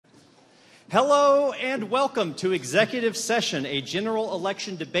Hello and welcome to Executive Session, a general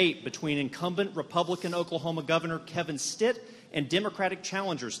election debate between incumbent Republican Oklahoma Governor Kevin Stitt and Democratic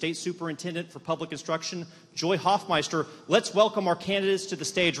challenger, State Superintendent for Public Instruction, Joy Hoffmeister. Let's welcome our candidates to the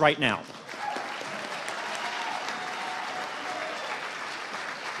stage right now.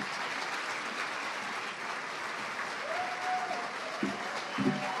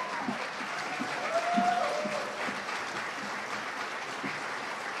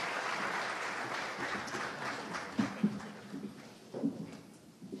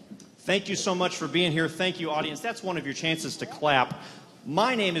 Thank you so much for being here. Thank you, audience. That's one of your chances to clap.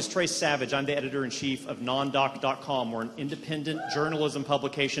 My name is Trace Savage. I'm the editor-in-chief of nondoc.com. We're an independent journalism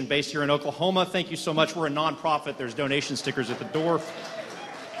publication based here in Oklahoma. Thank you so much. We're a nonprofit. There's donation stickers at the door.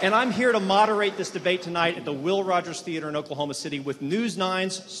 And I'm here to moderate this debate tonight at the Will Rogers Theater in Oklahoma City with News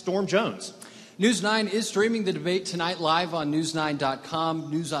 9's Storm Jones. News 9 is streaming the debate tonight live on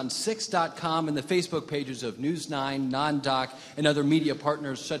news9.com, newson6.com, and the Facebook pages of News 9, NonDoc, and other media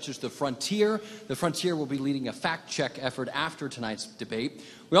partners such as The Frontier. The Frontier will be leading a fact-check effort after tonight's debate.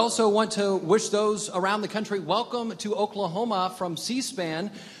 We also want to wish those around the country welcome to Oklahoma from C-SPAN.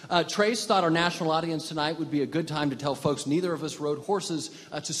 Trace thought our national audience tonight would be a good time to tell folks neither of us rode horses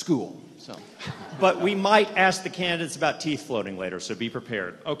to school. But we might ask the candidates about teeth floating later, so be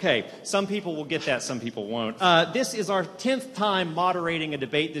prepared. Okay, some people will get that, some people won't. This is our 10th time moderating a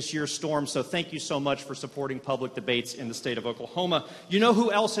debate this year, Storm, so thank you so much for supporting public debates in the state of Oklahoma. You know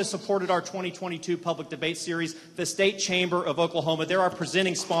who else has supported our 2022 public debate series? The State Chamber of Oklahoma. They're our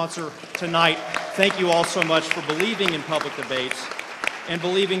presenting sponsor tonight. Thank you all so much for believing in public debates and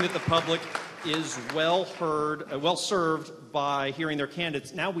believing that the public is well served by hearing their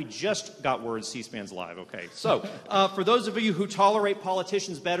candidates. Now we just got word C-SPAN's live. Okay, so for those of you who tolerate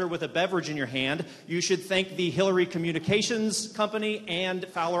politicians better with a beverage in your hand, you should thank the Hillary Communications Company and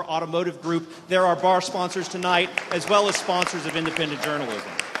Fowler Automotive Group. They're our bar sponsors tonight, as well as sponsors of independent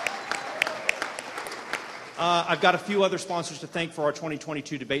journalism. I've got a few other sponsors to thank for our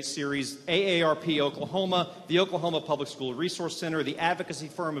 2022 debate series: AARP Oklahoma, the Oklahoma Public School Resource Center, the advocacy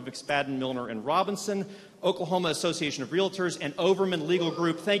firm of McSpadden, Milner, and Robinson, Oklahoma Association of Realtors, and Overman Legal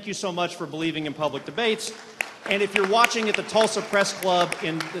Group. Thank you so much for believing in public debates. And if you're watching at the Tulsa Press Club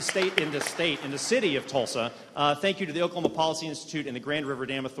in the city of Tulsa, thank you to the Oklahoma Policy Institute and the Grand River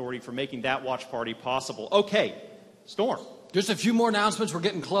Dam Authority for making that watch party possible. Okay, Storm. Just a few more announcements. We're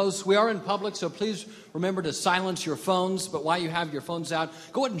getting close. We are in public, so please remember to silence your phones. But while you have your phones out,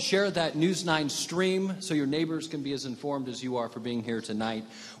 go ahead and share that News 9 stream so your neighbors can be as informed as you are for being here tonight.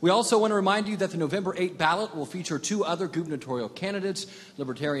 We also want to remind you that the November 8 ballot will feature two other gubernatorial candidates,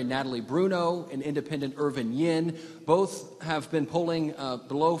 Libertarian Natalie Bruno and Independent Irvin Yin. Both have been polling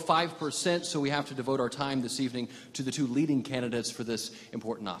below 5%, so we have to devote our time this evening to the two leading candidates for this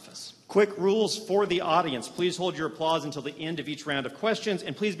important office. Quick rules for the audience. Please hold your applause until the end of each round of questions,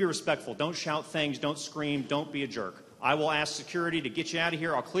 and please be respectful. Don't shout things, don't scream, don't be a jerk. I will ask security to get you out of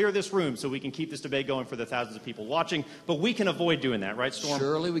here. I'll clear this room so we can keep this debate going for the thousands of people watching, but we can avoid doing that, right, Storm?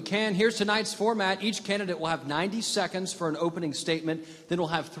 Surely we can. Here's tonight's format. Each candidate will have 90 seconds for an opening statement, then we'll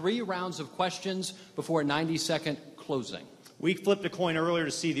have 3 rounds of questions before a 90-second closing. We flipped a coin earlier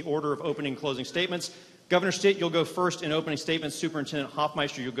to see the order of opening and closing statements. Governor Stitt, you'll go first in opening statements. Superintendent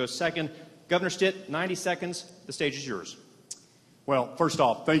Hoffmeister, you'll go second. Governor Stitt, 90 seconds. The stage is yours. Well, first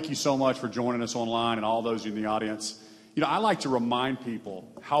off, thank you so much for joining us online and all those in the audience. You know, I like to remind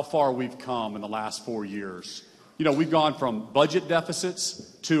people how far we've come in the last 4 years. You know, we've gone from budget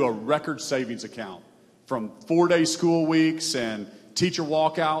deficits to a record savings account, from 4-day school weeks and teacher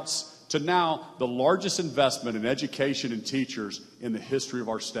walkouts to now the largest investment in education and teachers in the history of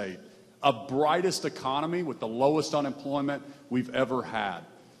our state. A brightest economy with the lowest unemployment we've ever had.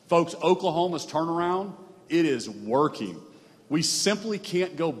 Folks, Oklahoma's turnaround, it is working. We simply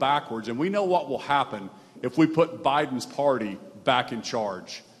can't go backwards, and we know what will happen if we put Biden's party back in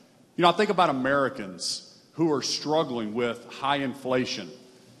charge. You know, I think about Americans who are struggling with high inflation.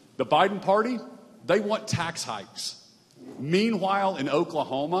 The Biden party, they want tax hikes. Meanwhile, in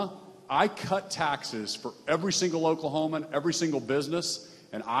Oklahoma, I cut taxes for every single Oklahoman, every single business,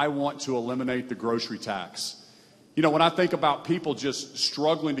 and I want to eliminate the grocery tax. You know, when I think about people just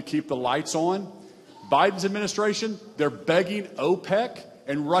struggling to keep the lights on, Biden's administration, they're begging OPEC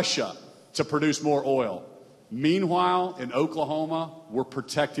and Russia to produce more oil. Meanwhile, in Oklahoma, we're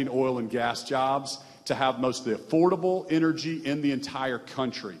protecting oil and gas jobs to have most of the affordable energy in the entire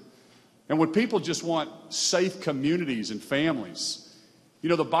country. And when people just want safe communities and families, you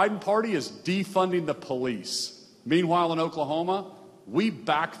know, the Biden party is defunding the police. Meanwhile, in Oklahoma, we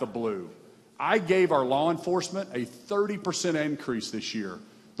back the blue. I gave our law enforcement a 30% increase this year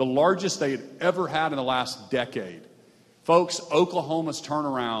the largest they had ever had in the last decade. Folks, Oklahoma's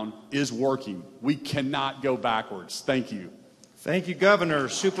turnaround is working. We cannot go backwards. Thank you. Thank you, Governor.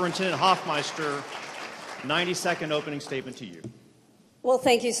 Superintendent Hoffmeister, 90-second opening statement to you. Well,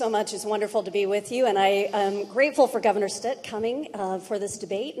 thank you so much. It's wonderful to be with you, and I am grateful for Governor Stitt coming for this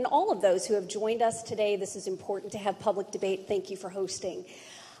debate, and all of those who have joined us today. This is important to have public debate. Thank you for hosting.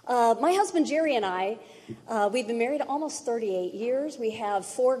 My husband Jerry and I, we've been married almost 38 years. We have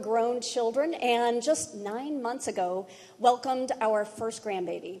 4 grown children, and just 9 months ago, welcomed our first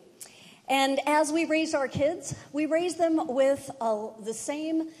grandbaby. And as we raised our kids, we raised them with the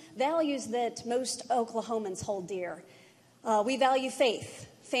same values that most Oklahomans hold dear. We value faith,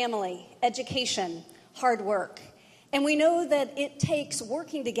 family, education, hard work. And we know that it takes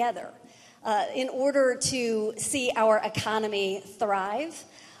working together in order to see our economy thrive.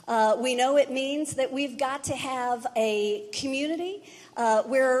 We know it means that we've got to have a community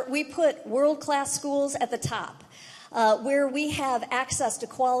where we put world-class schools at the top, where we have access to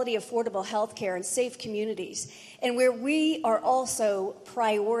quality, affordable health care and safe communities, and where we are also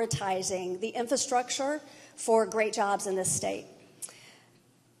prioritizing the infrastructure for great jobs in this state.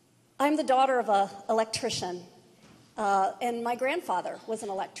 I'm the daughter of an electrician, and my grandfather was an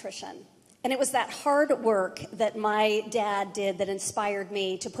electrician. And it was that hard work that my dad did that inspired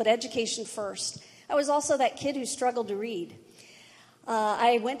me to put education first. I was also that kid who struggled to read.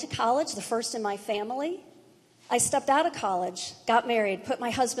 I went to college, the first in my family. I stepped out of college, got married, put my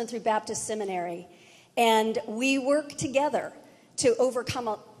husband through Baptist seminary, and we worked together to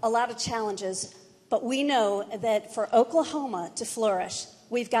overcome a lot of challenges. But we know that for Oklahoma to flourish,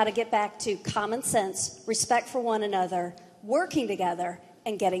 we've got to get back to common sense, respect for one another, working together,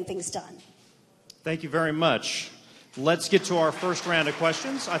 and getting things done. Thank you very much. Let's get to our first round of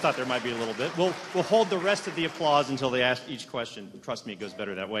questions. I thought there might be a little bit. We'll hold the rest of the applause until they ask each question. Trust me, it goes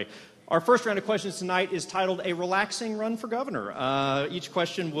better that way. Our first round of questions tonight is titled A Relaxing Run for Governor. Each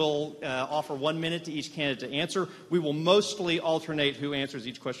question will offer 1 minute to each candidate to answer. We will mostly alternate who answers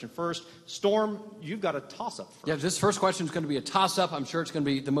each question first. Storm, you've got a toss-up first. Yeah, this first question is going to be a toss-up. I'm sure it's going to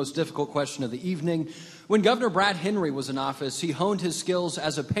be the most difficult question of the evening. When Governor Brad Henry was in office, he honed his skills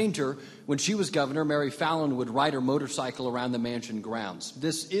as a painter. When she was governor, Mary Fallon would ride her motorcycle around the mansion grounds.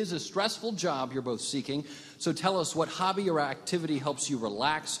 This is a stressful job you're both seeking, so tell us what hobby or activity helps you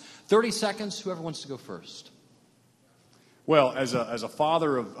relax. 30 seconds, whoever wants to go first. Well, as a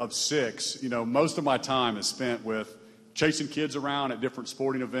father of 6, most of my time is spent with chasing kids around at different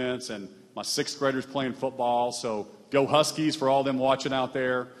sporting events, and my 6th graders playing football, so go Huskies for all them watching out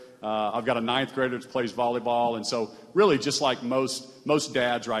there. I've got a 9th grader that plays volleyball, and so really just like most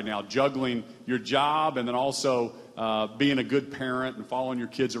dads right now, juggling your job and then also being a good parent and following your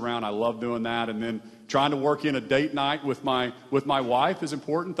kids around. I love doing that, and then trying to work in a date night with my wife is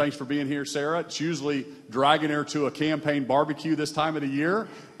important. Thanks for being here, Sarah. It's usually dragging her to a campaign barbecue this time of the year,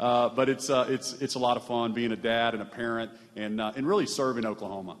 but it's a lot of fun being a dad and a parent and really serving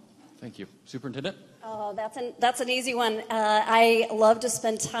Oklahoma. Thank you. Superintendent? Oh, that's an easy one. I love to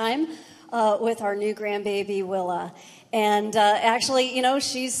spend time with our new grandbaby, Willa. And actually,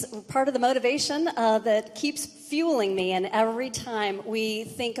 she's part of the motivation that keeps fueling me. And every time we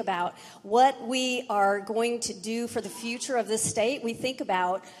think about what we are going to do for the future of this state, we think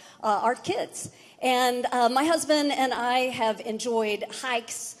about our kids. And my husband and I have enjoyed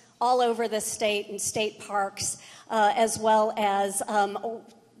hikes all over the state and state parks, as well as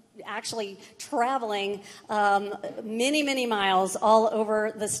actually traveling many, many miles all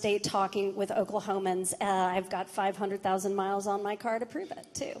over the state talking with Oklahomans. I've got 500,000 miles on my car to prove it,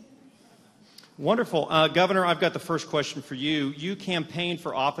 too. Wonderful. Governor, I've got the first question for you. You campaigned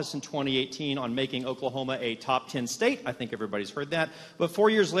for office in 2018 on making Oklahoma a top 10 state. I think everybody's heard that. But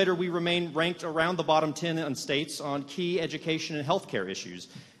 4 years later, we remain ranked around the bottom 10 on states on key education and health care issues.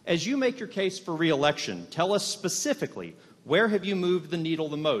 As you make your case for re-election, tell us specifically, where have you moved the needle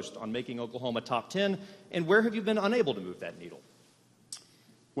the most on making Oklahoma top 10, and where have you been unable to move that needle?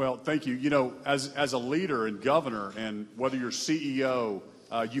 Well, thank you. As a leader and governor, and whether you're CEO,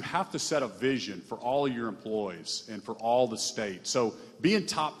 you have to set a vision for all of your employees and for all the state. So being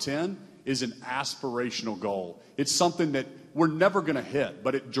top 10 is an aspirational goal. It's something that we're never going to hit,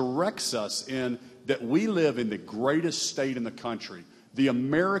 but it directs us in that we live in the greatest state in the country. The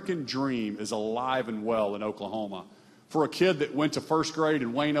American dream is alive and well in Oklahoma. For a kid that went to first grade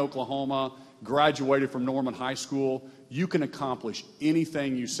in Wayne, Oklahoma, graduated from Norman High School, you can accomplish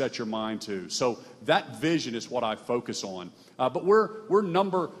anything you set your mind to. So that vision is what I focus on. But we're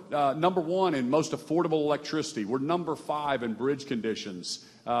number one in most affordable electricity. We're number 5 in bridge conditions.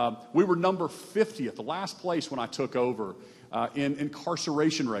 We were number 50th, the last place when I took over, in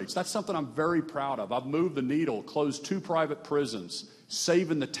incarceration rates. That's something I'm very proud of. I've moved the needle, closed 2 private prisons,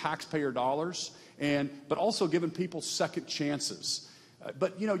 saving the taxpayer dollars, but also giving people second chances.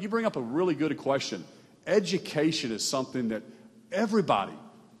 But, you bring up a really good question. Education is something that everybody,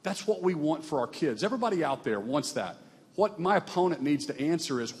 that's what we want for our kids. Everybody out there wants that. What my opponent needs to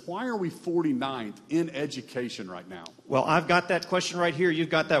answer is, why are we 49th in education right now? Well, I've got that question right here. You've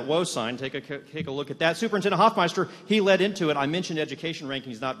got that woe sign. Take a look at that. Superintendent Hoffmeister, he led into it. I mentioned education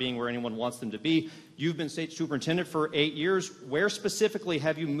rankings not being where anyone wants them to be. You've been state superintendent for 8 years. Where specifically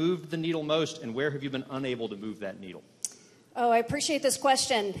have you moved the needle most, and where have you been unable to move that needle? Oh, I appreciate this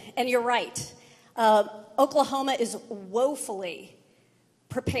question, and you're right. Oklahoma is woefully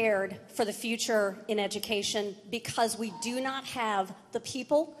prepared for the future in education because we do not have the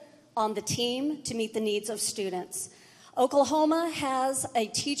people on the team to meet the needs of students. Oklahoma has a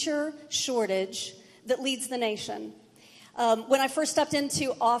teacher shortage that leads the nation. When I first stepped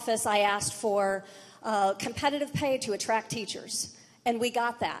into office, I asked for competitive pay to attract teachers, and we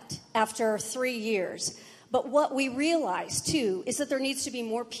got that after 3 years. But what we realized, too, is that there needs to be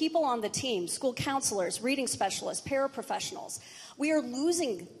more people on the team, school counselors, reading specialists, paraprofessionals. We are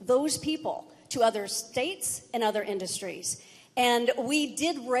losing those people to other states and other industries. And we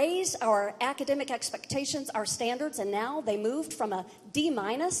did raise our academic expectations, our standards, and now they moved from a D-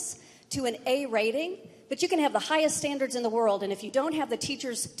 to an A rating. But you can have the highest standards in the world, and if you don't have the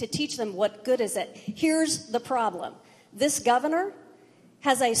teachers to teach them, what good is it? Here's the problem. This governor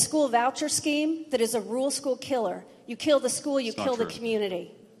has a school voucher scheme that is a rural school killer. You kill the school, you kill the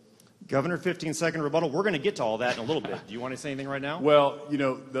community. Governor, 15-second rebuttal. We're going to get to all that in a little bit. Do you want to say anything right now? Well,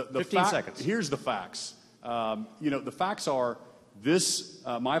 the 15 seconds. Here's the facts. The facts are this,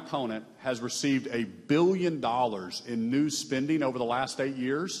 my opponent has received $1 billion in new spending over the last 8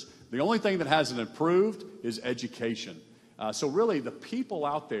 years. The only thing that hasn't improved is education. So really, the people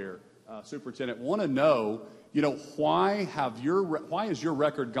out there, Superintendent, want to know, why has your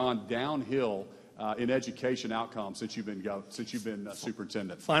record gone downhill in education outcomes since you've been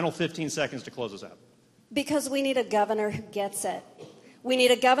superintendent? Final 15 seconds to close us out. Because we need a governor who gets it. We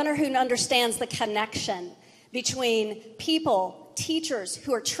need a governor who understands the connection between people, teachers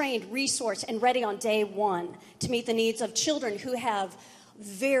who are trained, resourced, and ready on day one to meet the needs of children who have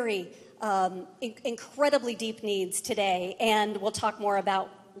very incredibly deep needs today. And we'll talk more about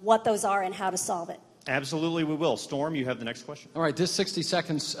what those are and how to solve it. Absolutely, we will. Storm, you have the next question. All right, this 60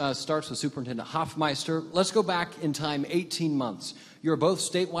 seconds starts with Superintendent Hoffmeister. Let's go back in time 18 months. You're both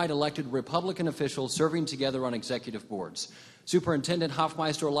statewide elected Republican officials serving together on executive boards. Superintendent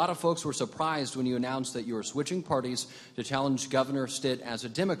Hoffmeister, a lot of folks were surprised when you announced that you were switching parties to challenge Governor Stitt as a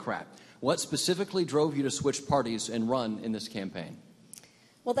Democrat. What specifically drove you to switch parties and run in this campaign?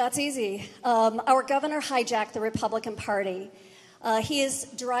 Well, that's easy. Our governor hijacked the Republican Party. He is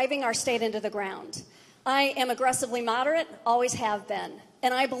driving our state into the ground. I am aggressively moderate, always have been.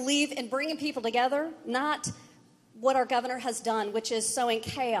 And I believe in bringing people together, not what our governor has done, which is sowing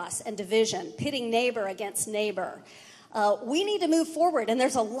chaos and division, pitting neighbor against neighbor. We need to move forward, and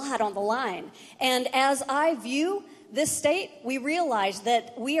there's a lot on the line. And as I view this state, we realize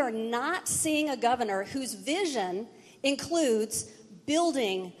that we are not seeing a governor whose vision includes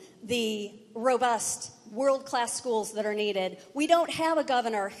building the robust world-class schools that are needed. We don't have a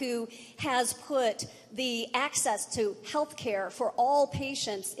governor who has put the access to health care for all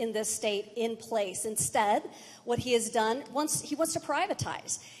patients in this state in place. Instead, what he has done, he wants to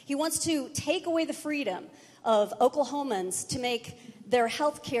privatize. He wants to take away the freedom of Oklahomans to make their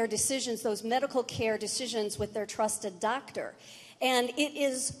health care decisions, those medical care decisions with their trusted doctor. And it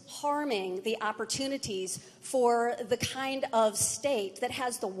is harming the opportunities for the kind of state that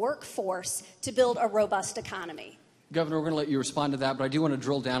has the workforce to build a robust economy. Governor, we're going to let you respond to that, but I do want to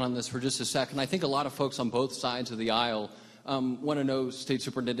drill down on this for just a second. I think a lot of folks on both sides of the aisle want to know, State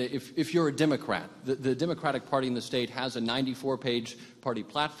Superintendent, if you're a Democrat. The Democratic Party in the state has a 94-page party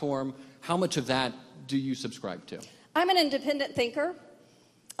platform. How much of that do you subscribe to? I'm an independent thinker.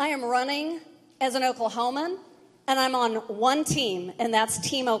 I am running as an Oklahoman, and I'm on one team, and that's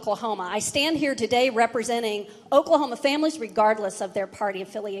Team Oklahoma. I stand here today representing Oklahoma families regardless of their party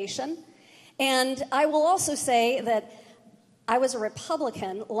affiliation. And I will also say that I was a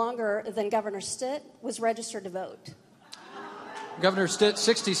Republican longer than Governor Stitt was registered to vote. Governor Stitt,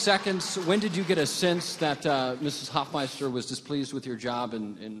 60 seconds. When did you get a sense that Mrs. Hoffmeister was displeased with your job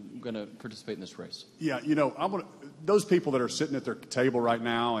and going to participate in this race? Yeah, those people that are sitting at their table right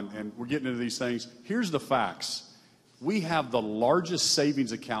now, and we're getting into these things, here's the facts. We have the largest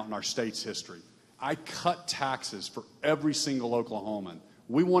savings account in our state's history. I cut taxes for every single Oklahoman.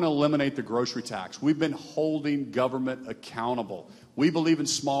 We want to eliminate the grocery tax. We've been holding government accountable. We believe in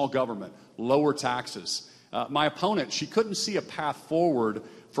small government, lower taxes. My opponent, she couldn't see a path forward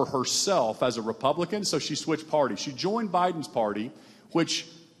for herself as a Republican, so she switched parties. She joined Biden's party, which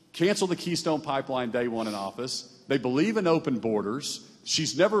canceled the Keystone Pipeline day one in office. They believe in open borders.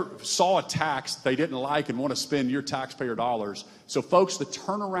 She's never saw a tax they didn't like and want to spend your taxpayer dollars. So, folks, the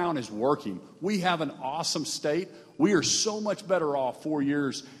turnaround is working. We have an awesome state. We are so much better off 4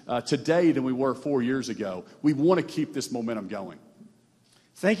 years today than we were 4 years ago. We want to keep this momentum going.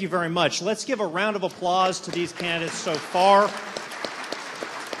 Thank you very much. Let's give a round of applause to these candidates so far.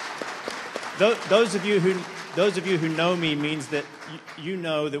 Those of you who know me means that you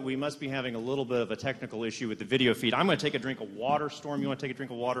know that we must be having a little bit of a technical issue with the video feed. I'm going to take a drink of water. Storm, you want to take a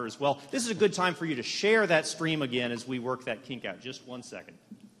drink of water as well? This is a good time for you to share that stream again as we work that kink out. Just 1 second.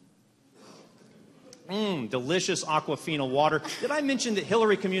 Delicious Aquafina water. Did I mention that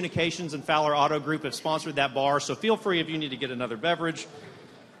Hillary Communications and Fowler Auto Group have sponsored that bar? So feel free if you need to get another beverage.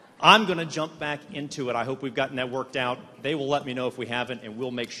 I'm going to jump back into it. I hope we've gotten that worked out. They will let me know if we haven't, and we'll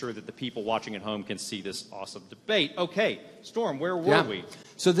make sure that the people watching at home can see this awesome debate. Okay, Storm, where were we?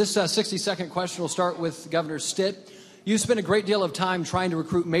 So this 60-second question will start with Governor Stitt. You spent a great deal of time trying to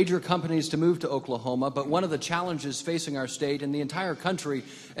recruit major companies to move to Oklahoma, but one of the challenges facing our state and the entire country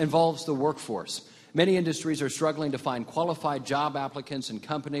involves the workforce. Many industries are struggling to find qualified job applicants and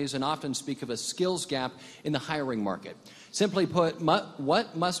companies and often speak of a skills gap in the hiring market. Simply put,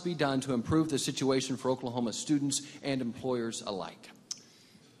 what must be done to improve the situation for Oklahoma students and employers alike?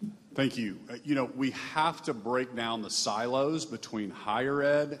 Thank you. We have to break down the silos between higher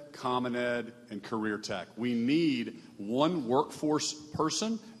ed, common ed, and career tech. We need one workforce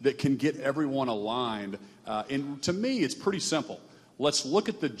person that can get everyone aligned. And to me, it's pretty simple. Let's look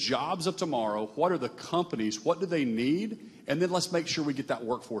at the jobs of tomorrow. What are the companies? What do they need? And then let's make sure we get that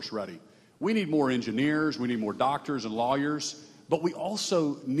workforce ready. We need more engineers. We need more doctors and lawyers. But we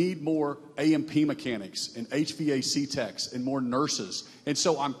also need more A&P mechanics and HVAC techs and more nurses. And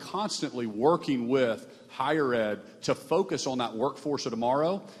so I'm constantly working with higher ed to focus on that workforce of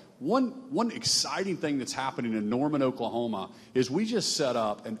tomorrow. One exciting thing that's happening in Norman, Oklahoma, is we just set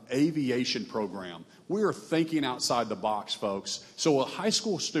up an aviation program. We are thinking outside the box, folks. So a high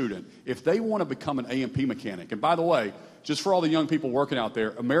school student, if they want to become an A&P mechanic, and by the way, just for all the young people working out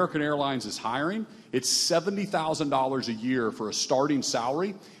there, American Airlines is hiring. It's $70,000 a year for a starting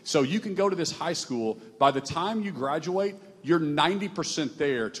salary. So you can go to this high school. By the time you graduate, you're 90%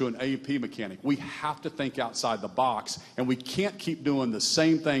 there to an A&P mechanic. We have to think outside the box, and we can't keep doing the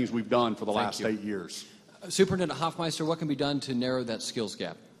same things we've done for the last 8 years. Superintendent Hoffmeister, what can be done to narrow that skills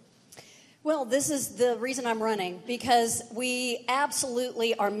gap? Well, this is the reason I'm running, because we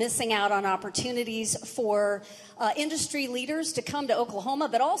absolutely are missing out on opportunities for industry leaders to come to Oklahoma,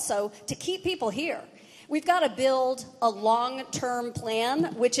 but also to keep people here. We've got to build a long-term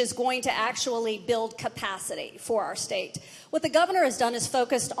plan, which is going to actually build capacity for our state. What the governor has done is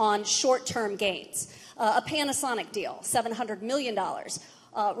focused on short-term gains. A Panasonic deal, $700 million.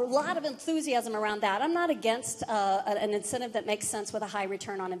 A lot of enthusiasm around that. I'm not against an incentive that makes sense with a high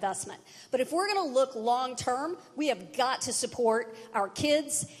return on investment. But if we're going to look long term, we have got to support our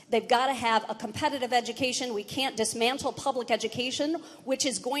kids. They've got to have a competitive education. We can't dismantle public education, which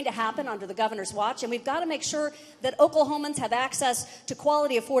is going to happen under the governor's watch. And we've got to make sure that Oklahomans have access to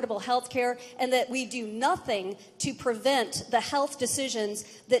quality, affordable health care, and that we do nothing to prevent the health decisions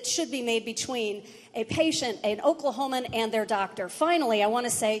that should be made between a patient, an Oklahoman, and their doctor. Finally, I want to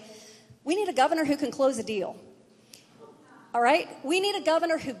say, we need a governor who can close a deal. All right? We need a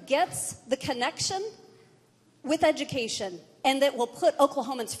governor who gets the connection with education and that will put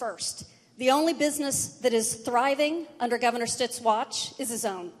Oklahomans first. The only business that is thriving under Governor Stitt's watch is his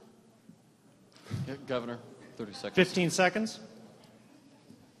own. Yeah, Governor, 30 seconds. 15 seconds.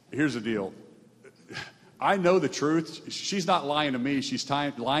 Here's the deal. I know the truth. She's not lying to me. She's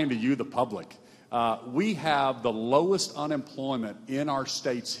lying to you, the public. We have the lowest unemployment in our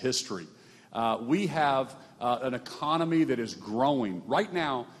state's history. We have an economy that is growing. Right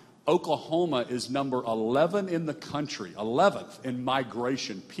now, Oklahoma is number 11 in the country, 11th in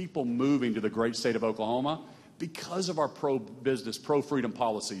migration, people moving to the great state of Oklahoma because of our pro-business, pro-freedom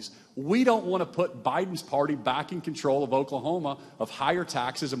policies. We don't want to put Biden's party back in control of Oklahoma, of higher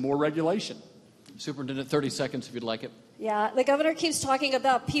taxes and more regulation. Superintendent, 30 seconds if you'd like it. Yeah, the governor keeps talking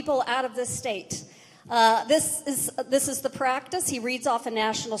about people out of this state. This is the practice. He reads off a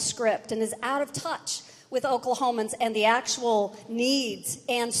national script and is out of touch with Oklahomans and the actual needs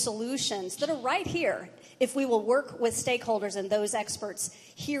and solutions that are right here if we will work with stakeholders and those experts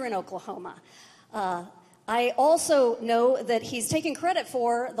here in Oklahoma. I also know that he's taken credit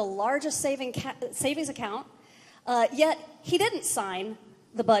for the largest savings account, yet he didn't sign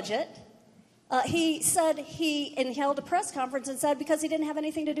the budget. He said he held a press conference and said because he didn't have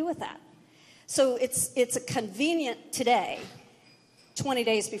anything to do with that. So it's a convenient today, 20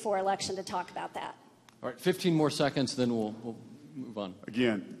 days before election, to talk about that. All right, 15 more seconds, then we'll move on.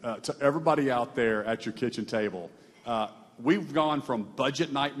 Again, to everybody out there at your kitchen table, we've gone from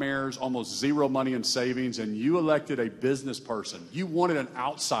budget nightmares, almost zero money in savings, and you elected a business person. You wanted an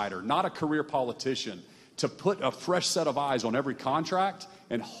outsider, not a career politician, to put a fresh set of eyes on every contract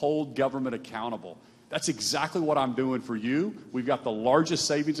and hold government accountable. That's exactly what I'm doing for you. We've got the largest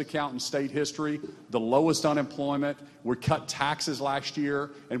savings account in state history, the lowest unemployment. We cut taxes last year,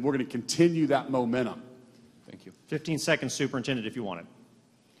 and we're going to continue that momentum. Thank you. 15 seconds, Superintendent, if you want it.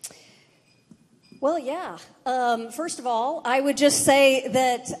 Well, yeah. First of all, I would just say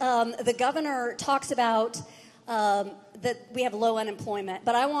that the governor talks about that we have low unemployment.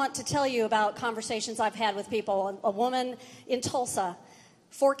 But I want to tell you about conversations I've had with people. A woman in Tulsa,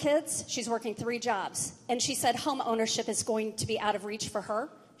 4 kids, she's working 3 jobs. And she said home ownership is going to be out of reach for her.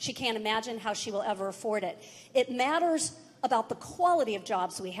 She can't imagine how she will ever afford it. It matters about the quality of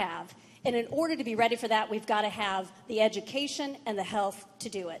jobs we have. And in order to be ready for that, we've got to have the education and the health to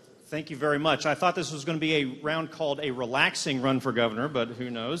do it. Thank you very much. I thought this was going to be a round called a relaxing run for governor, but who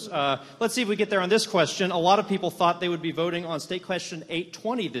knows. Let's see if we get there on this question. A lot of people thought they would be voting on State Question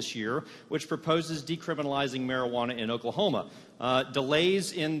 820 this year, which proposes decriminalizing marijuana in Oklahoma.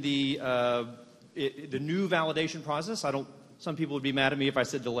 Delays in the new validation process. Some people would be mad at me if I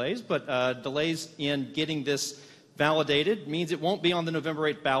said delays, but delays in getting this validated means it won't be on the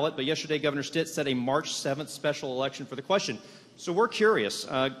November 8th ballot. But yesterday, Governor Stitt set a March 7th special election for the question. So we're curious,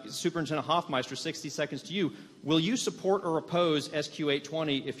 Superintendent Hoffmeister, 60 seconds to you. Will you support or oppose SQ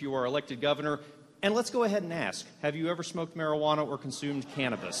 820 if you are elected governor? And let's go ahead and ask, have you ever smoked marijuana or consumed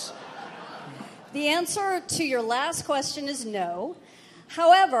cannabis? The answer to your last question is no.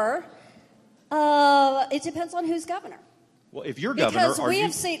 However, it depends on who's governor. Well, if you're governor, because we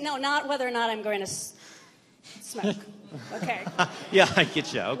have seen, no, not whether or not I'm going to smoke. Okay. Yeah, I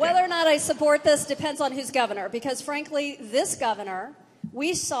get you. Okay. Whether or not I support this depends on who's governor, because frankly, this governor,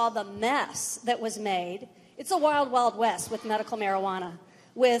 we saw the mess that was made. It's a wild, wild west with medical marijuana,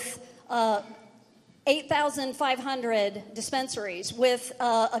 with 8,500 dispensaries, with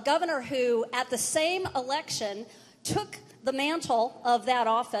a governor who, at the same election, took the mantle of that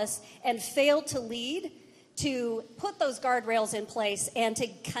office and failed to lead, to put those guardrails in place and to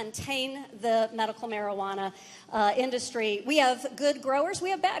contain the medical marijuana industry. We have good growers,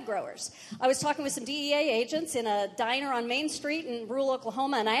 we have bad growers. I was talking with some DEA agents in a diner on Main Street in rural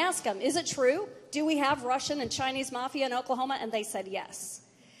Oklahoma, and I asked them, is it true? Do we have Russian and Chinese mafia in Oklahoma? And they said yes.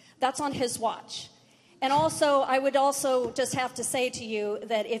 That's on his watch. And also, I would also just have to say to you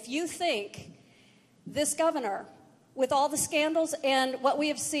that if you think this governor, with all the scandals and what we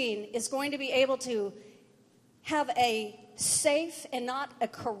have seen, is going to be able to have a safe and not a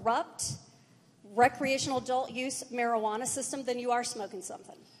corrupt recreational adult use marijuana system, then you are smoking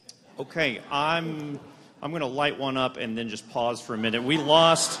something. Okay, I'm going to light one up and then just pause for a minute. He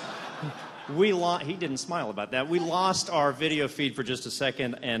didn't smile about that. We lost our video feed for just a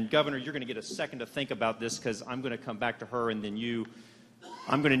second, and Governor, you're going to get a second to think about this because I'm going to come back to her and then you.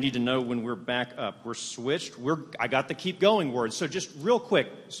 I'm going to need to know when we're back up. We're switched. I got the keep going word. So just real quick,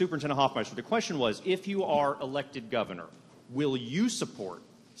 Superintendent Hoffmeister, the question was, if you are elected governor, will you support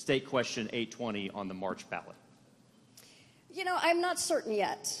State Question 820 on the March ballot? You know, I'm not certain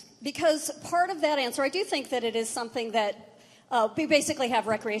yet, because part of that answer, I do think that it is something that we basically have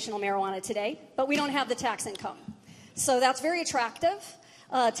recreational marijuana today, but we don't have the tax income. So that's very attractive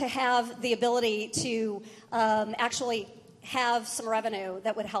to have the ability to actually have some revenue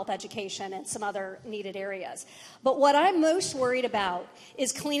that would help education and some other needed areas. But what I'm most worried about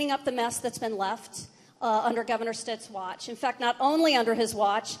is cleaning up the mess that's been left under Governor Stitt's watch. In fact, not only under his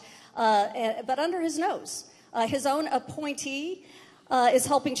watch, but under his nose. His own appointee is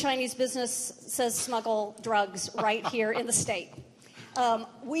helping Chinese businesses smuggle drugs right here in the state.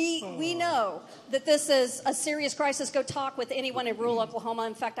 We know that this is a serious crisis. Go talk with anyone in rural Oklahoma.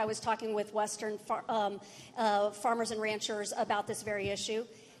 In fact, I was talking with Western farmers and ranchers about this very issue.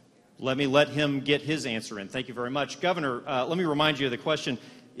 Let me let him get his answer in. Thank you very much. Governor, let me remind you of the question.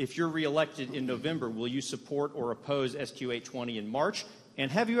 If you're reelected in November, will you support or oppose SQ 820 in March?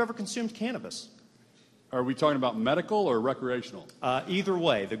 And have you ever consumed cannabis? Are we talking about medical or recreational? Either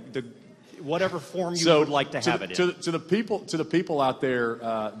way, whatever form you would like to have it in. To the people out there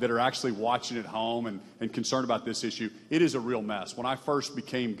that are actually watching at home and concerned about this issue, it is a real mess. When I first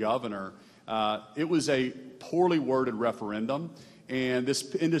became governor, It was a poorly worded referendum, and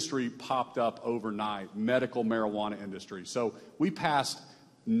this industry popped up overnight, medical marijuana industry. So we passed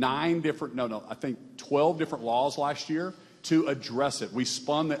 12 different laws last year to address it. We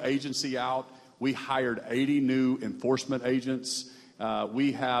spun the agency out. We hired 80 new enforcement agents.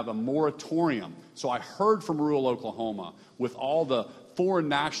 We have a moratorium. So I heard from rural Oklahoma, with all the foreign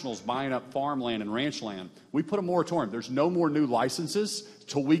nationals buying up farmland and ranch land, we put a moratorium. There's no more new licenses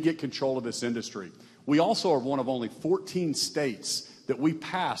till we get control of this industry. We also are one of only 14 states that we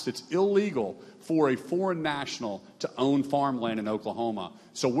passed. It's illegal for a foreign national to own farmland in Oklahoma.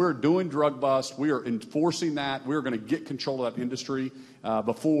 So we're doing drug bust. We are enforcing that. We're going to get control of that industry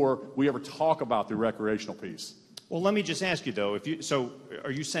before we ever talk about the recreational piece. Well, let me just ask you, though, so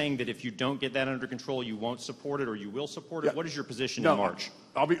are you saying that if you don't get that under control, you won't support it or you will support it? Yeah. What is your position in March?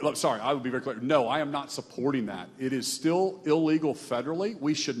 I will be very clear. No, I am not supporting that. It is still illegal federally.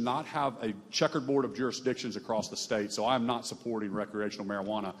 We should not have a checkerboard of jurisdictions across the state, so I am not supporting recreational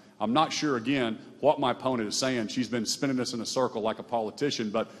marijuana. I'm not sure, again, what my opponent is saying. She's been spinning this in a circle like a politician,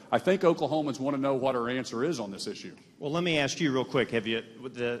 but I think Oklahomans want to know what her answer is on this issue. Well, let me ask you real quick. Have you,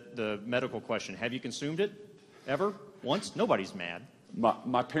 with the medical question, have you consumed it? Ever? Once? Nobody's mad.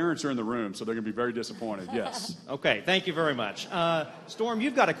 My parents are in the room, so they're going to be very disappointed, yes. Okay, thank you very much. Storm,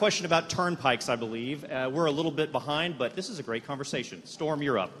 you've got a question about turnpikes, I believe. We're a little bit behind, but this is a great conversation. Storm,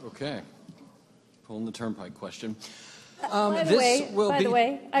 you're up. Okay. Pulling the turnpike question. By the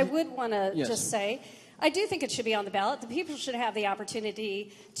way, I would want to just say, I do think it should be on the ballot. The people should have the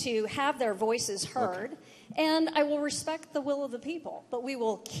opportunity to have their voices heard, and I will respect the will of the people, but we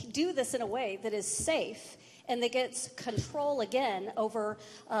will do this in a way that is safe and that gets control again over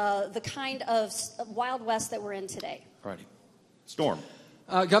the kind of Wild West that we're in today. Righty. Storm.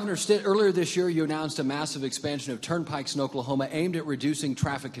 Governor Stitt, earlier this year you announced a massive expansion of turnpikes in Oklahoma aimed at reducing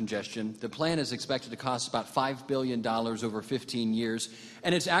traffic congestion. The plan is expected to cost about $5 billion over 15 years,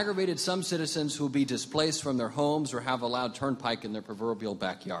 and it's aggravated some citizens who will be displaced from their homes or have a loud turnpike in their proverbial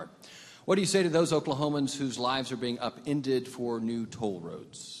backyard. What do you say to those Oklahomans whose lives are being upended for new toll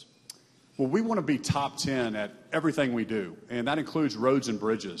roads? Well, we want to be top 10 at everything we do, and that includes roads and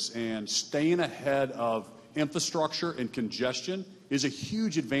bridges. And staying ahead of infrastructure and congestion is a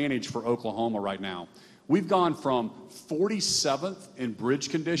huge advantage for Oklahoma right now. We've gone from 47th in bridge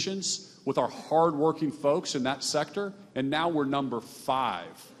conditions with our hardworking folks in that sector, and now we're number 5.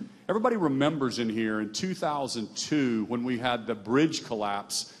 Everybody remembers in here in 2002 when we had the bridge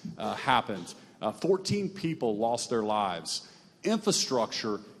collapse happened. 14 people lost their lives.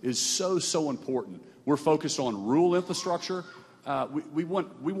 Infrastructure is so important. We're focused on rural infrastructure. We want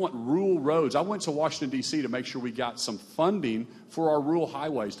rural roads. I went to Washington, D.C. to make sure we got some funding for our rural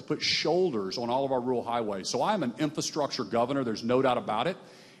highways, to put shoulders on all of our rural highways. So I'm an infrastructure governor. There's no doubt about it.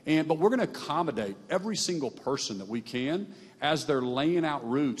 But we're going to accommodate every single person that we can as they're laying out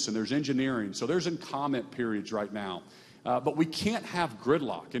routes, and there's engineering. So there's in comment periods right now. But we can't have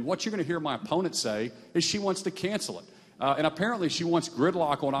gridlock. And what you're going to hear my opponent say is she wants to cancel it. And apparently she wants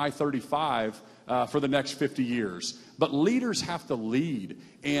gridlock on I-35 for the next 50 years. But leaders have to lead,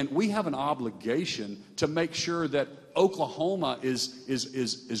 and we have an obligation to make sure that Oklahoma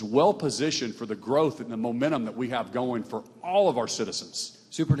is well positioned for the growth and the momentum that we have going for all of our citizens.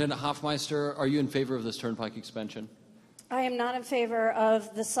 Superintendent Hoffmeister, are you in favor of this turnpike expansion? I am not in favor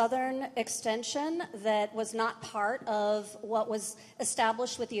of the southern extension that was not part of what was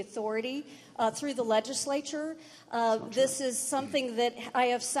established with the authority through the legislature. This is something that I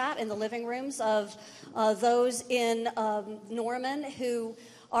have sat in the living rooms of those in Norman who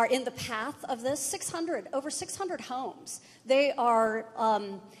are in the path of this. Over 600 homes. They are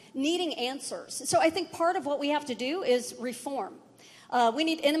needing answers. So I think part of what we have to do is reform. We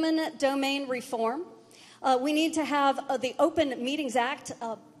need eminent domain reform. We need to have the Open Meetings Act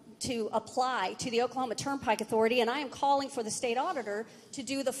to apply to the Oklahoma Turnpike Authority, and I am calling for the state auditor to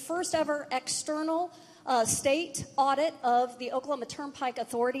do the first ever external state audit of the Oklahoma Turnpike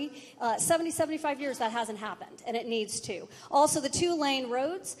Authority. 75 years that hasn't happened, and it needs to. Also, the 2-lane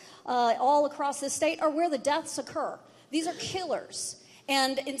roads all across the state are where the deaths occur. These are killers.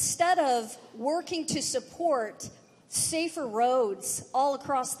 And instead of working to support safer roads all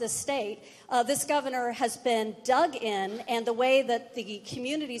across the state, this governor has been dug in, and the way that the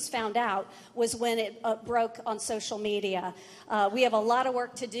communities found out was when it broke on social media. We have a lot of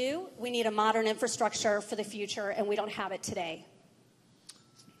work to do. We need a modern infrastructure for the future, and we don't have it today.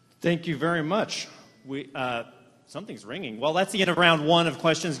 Thank you very much. Something's ringing. Well, that's the end of round 1 of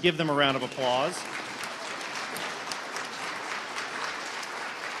questions. Give them a round of applause.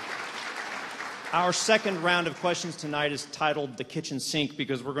 Our second round of questions tonight is titled The Kitchen Sink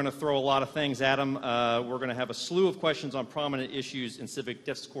because we're going to throw a lot of things at them. We're going to have a slew of questions on prominent issues in civic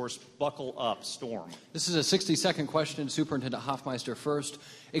discourse. Buckle up, Storm. This is a 60-second question. Superintendent Hoffmeister first.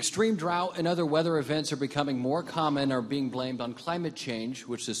 Extreme drought and other weather events are becoming more common and are being blamed on climate change,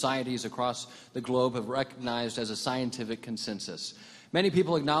 which societies across the globe have recognized as a scientific consensus. Many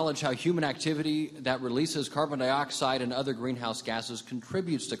people acknowledge how human activity that releases carbon dioxide and other greenhouse gases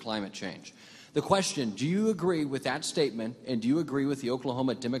contributes to climate change. The question, do you agree with that statement, and do you agree with the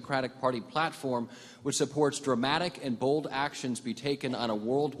Oklahoma Democratic Party platform, which supports dramatic and bold actions be taken on a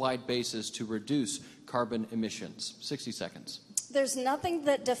worldwide basis to reduce carbon emissions? 60 seconds. There's nothing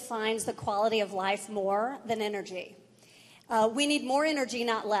that defines the quality of life more than energy. We need more energy,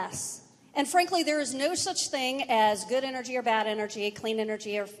 not less. And frankly, there is no such thing as good energy or bad energy, clean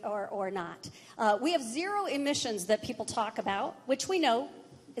energy or not. We have zero emissions that people talk about, which we know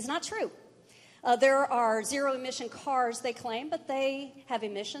is not true. There are zero-emission cars, they claim, but they have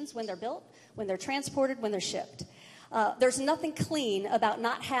emissions when they're built, when they're transported, when they're shipped. There's nothing clean about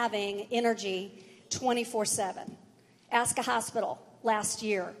not having energy 24/7. Ask a hospital last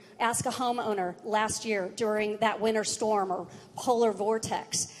year. Ask a homeowner last year during that winter storm or polar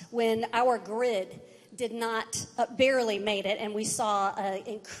vortex when our grid did not, barely made it, and we saw an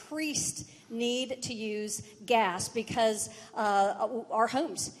increased need to use gas because our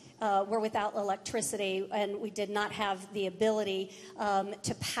homes were without electricity, and we did not have the ability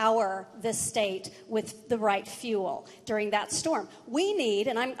to power this state with the right fuel during that storm. We need,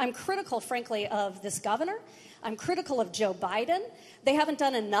 and I'm critical, frankly, of this governor. I'm critical of Joe Biden. They haven't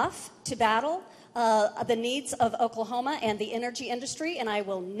done enough to battle the needs of Oklahoma and the energy industry, and I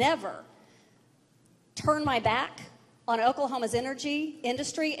will never turn my back on Oklahoma's energy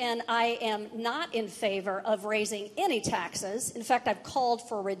industry, and I am not in favor of raising any taxes. In fact, I've called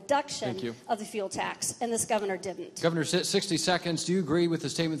for a reduction of the fuel tax, and this governor didn't. Governor, 60 seconds. Do you agree with the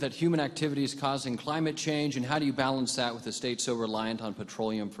statement that human activity is causing climate change, and how do you balance that with a state so reliant on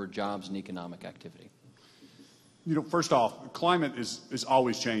petroleum for jobs and economic activity? You know, first off, climate is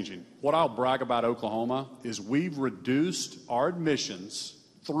always changing. What I'll brag about Oklahoma is we've reduced our emissions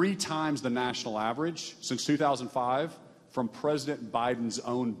 3 times the national average since 2005 from President Biden's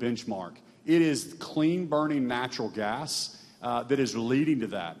own benchmark. It is clean burning natural gas that is leading to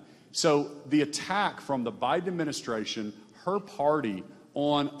that. So the attack from the Biden administration, her party,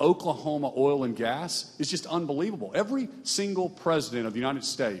 on Oklahoma oil and gas is just unbelievable. Every single president of the United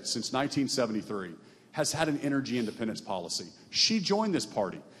States since 1973 has had an energy independence policy. She joined this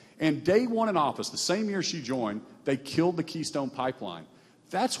party. And day one in office, the same year she joined, they killed the Keystone Pipeline.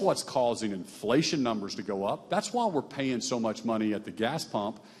 That's what's causing inflation numbers to go up. That's why we're paying so much money at the gas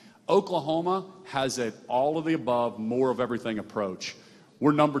pump. Oklahoma has an all of the above, more of everything approach.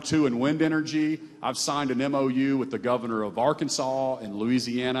 We're number 2 in wind energy. I've signed an MOU with the governor of Arkansas and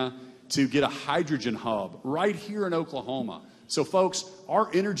Louisiana to get a hydrogen hub right here in Oklahoma. So, folks, our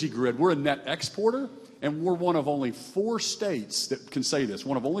energy grid, we're a net exporter, and we're one of only 4 states that can say this.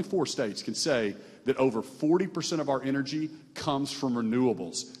 One of only 4 states can say that over 40% of our energy comes from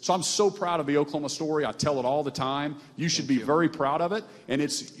renewables. So I'm so proud of the Oklahoma story. I tell it all the time. You should be very proud of it. And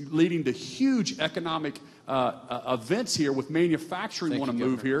it's leading to huge economic events here with manufacturing want to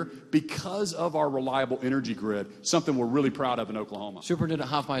move here because of our reliable energy grid, something we're really proud of in Oklahoma. Superintendent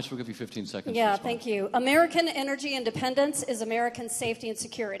Hoffmeister, we'll give you 15 seconds. Yeah, thank you. American energy independence is American safety and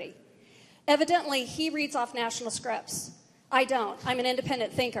security. Evidently, he reads off national scripts. I don't. I'm an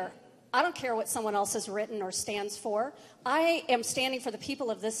independent thinker. I don't care what someone else has written or stands for. I am standing for the people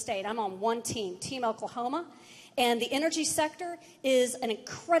of this state. I'm on one team, Team Oklahoma. And the energy sector is an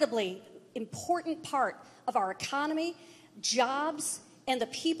incredibly important part of our economy, jobs, and the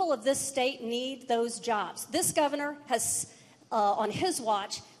people of this state need those jobs. This governor has, on his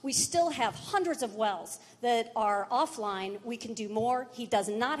watch, we still have hundreds of wells that are offline. We can do more. He does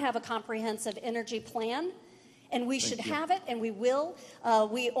not have a comprehensive energy plan. And we should have it, and we will.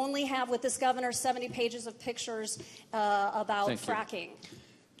 We only have, with this governor, 70 pages of pictures about fracking.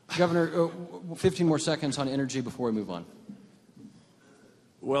 Governor, 15 more seconds on energy before we move on.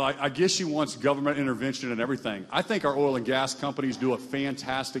 Well, I guess she wants government intervention and everything. I think our oil and gas companies do a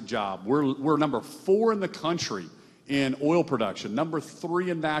fantastic job. We're number 4 in the country in oil production, number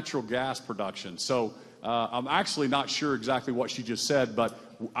 3 in natural gas production. So I'm actually not sure exactly what she just said, but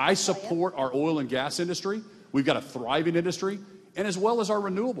I support our oil and gas industry. We've got a thriving industry, and as well as our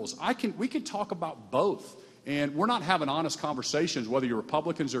renewables. We can talk about both. And we're not having honest conversations, whether you're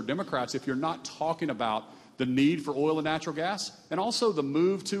Republicans or Democrats, if you're not talking about the need for oil and natural gas, and also the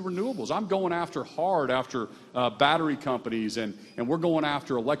move to renewables. I'm going hard after battery companies, and we're going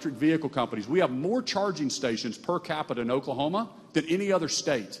after electric vehicle companies. We have more charging stations per capita in Oklahoma than any other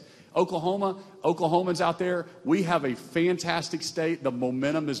state. Oklahomans out there, we have a fantastic state. The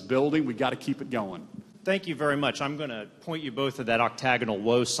momentum is building. We got to keep it going. Thank you very much. I'm going to point you both to that octagonal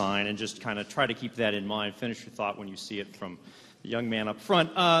woe sign and just kind of try to keep that in mind. Finish your thought when you see it from the young man up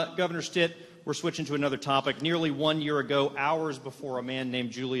front. Governor Stitt, we're switching to another topic. Nearly 1 year ago, hours before a man named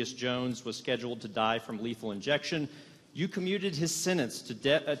Julius Jones was scheduled to die from lethal injection, you commuted his sentence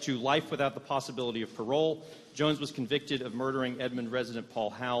to life without the possibility of parole. Jones was convicted of murdering Edmond resident Paul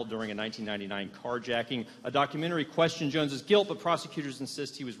Howell during a 1999 carjacking. A documentary questioned Jones's guilt, but prosecutors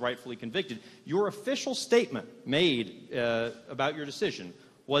insist he was rightfully convicted. Your official statement made about your decision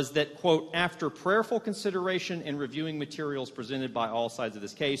was that, quote, after prayerful consideration and reviewing materials presented by all sides of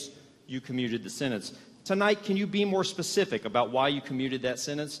this case, you commuted the sentence. Tonight, can you be more specific about why you commuted that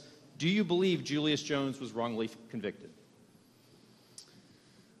sentence? Do you believe Julius Jones was wrongly convicted?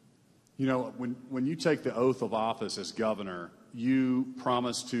 You know, when you take the oath of office as governor, you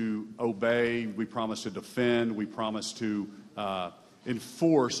promise to obey, we promise to defend, we promise to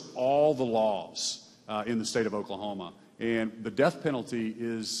enforce all the laws in the state of Oklahoma. And the death penalty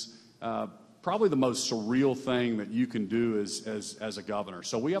is probably the most surreal thing that you can do as a governor.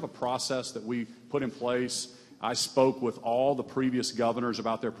 So we have a process that we put in place. I spoke with all the previous governors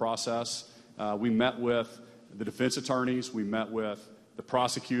about their process. We met with the defense attorneys. We met with the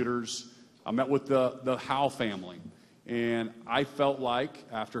prosecutors. I met with the Howell family. And I felt like,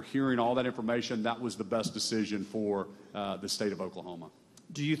 after hearing all that information, that was the best decision for the state of Oklahoma.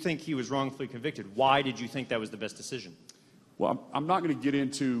 Do you think he was wrongfully convicted? Why did you think that was the best decision? Well, I'm not going to get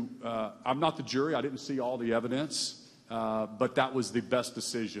into, I'm not the jury. I didn't see all the evidence. But that was the best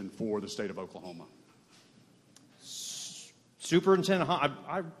decision for the state of Oklahoma. Superintendent,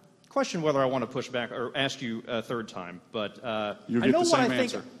 I question whether I want to push back or ask you a third time, but You'll I get know the what same I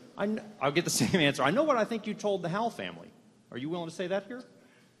think. answer. I'll get the same answer. I know what I think you told the Howell family. Are you willing to say that here?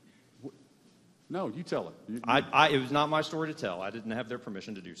 No, you tell it. It was not my story to tell. I didn't have their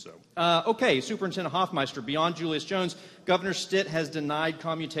permission to do so. Okay, Superintendent Hoffmeister, beyond Julius Jones, Governor Stitt has denied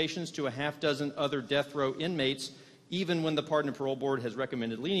commutations to a half dozen other death row inmates, even when the Pardon and Parole Board has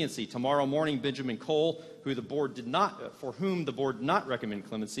recommended leniency. Tomorrow morning, Benjamin Cole, for whom the board did not recommend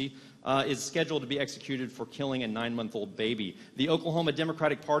clemency, is scheduled to be executed for killing a 9-month-old baby. The Oklahoma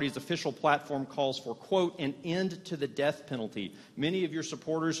Democratic Party's official platform calls for, quote, an end to the death penalty. Many of your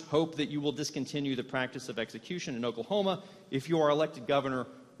supporters hope that you will discontinue the practice of execution in Oklahoma. If you are elected governor,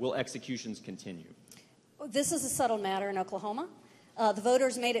 will executions continue? This is a settled matter in Oklahoma. The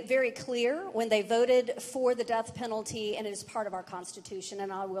voters made it very clear when they voted for the death penalty, and it is part of our Constitution,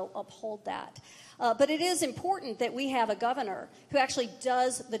 and I will uphold that. But it is important that we have a governor who actually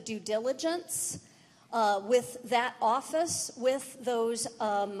does the due diligence with that office, with those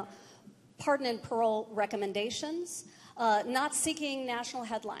pardon and parole recommendations, not seeking national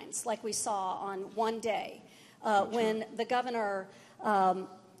headlines like we saw on one day when the governor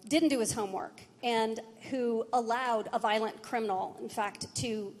didn't do his homework and who allowed a violent criminal, in fact,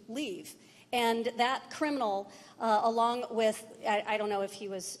 to leave. And that criminal, along with, I don't know if he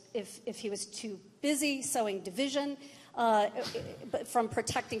was too busy sowing division from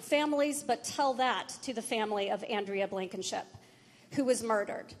protecting families, but tell that to the family of Andrea Blankenship, who was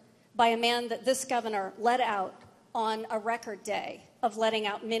murdered by a man that this governor let out on a record day of letting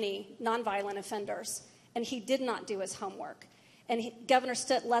out many nonviolent offenders. And he did not do his homework. And Governor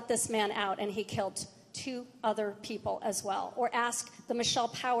Stitt let this man out, and he killed 2 other people as well. Or ask the Michelle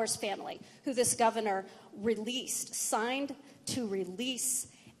Powers family, who this governor signed to release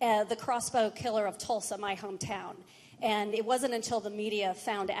the crossbow killer of Tulsa, my hometown. And it wasn't until the media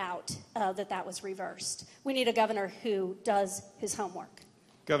found out that was reversed. We need a governor who does his homework.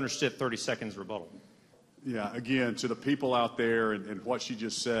 Governor Stitt, 30 seconds rebuttal. Yeah, again, to the people out there, and what she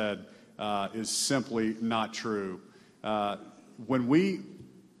just said is simply not true. When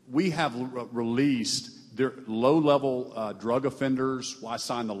we have released their low-level drug offenders, I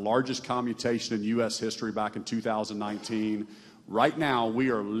signed the largest commutation in U.S. history back in 2019. Right now, we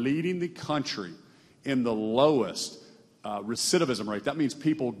are leading the country in the lowest recidivism rate. That means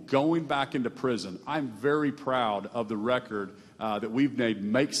people going back into prison. I'm very proud of the record that we've made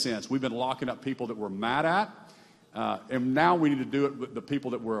make sense. We've been locking up people that we're mad at. And now we need to do it with the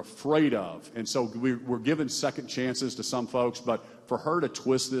people that we're afraid of. And so we're giving second chances to some folks, but for her to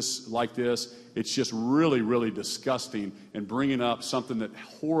twist this like this, it's just really, really disgusting and bringing up something that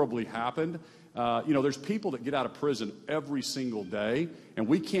horribly happened. There's people that get out of prison every single day, and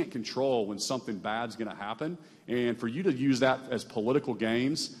we can't control when something bad's going to happen. And for you to use that as political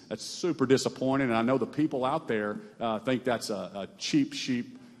gains, that's super disappointing. And I know the people out there think that's a cheap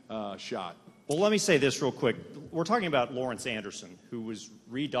shot. Well, let me say this real quick. We're talking about Lawrence Anderson, who was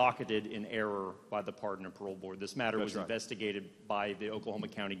redocketed in error by the Pardon and Parole Board. This matter was investigated by the Oklahoma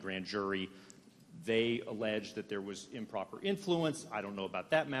County Grand Jury. They alleged that there was improper influence. I don't know about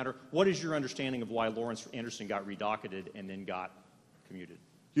that matter. What is your understanding of why Lawrence Anderson got redocketed and then got commuted?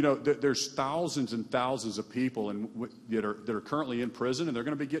 There's thousands and thousands of people that are currently in prison, and they're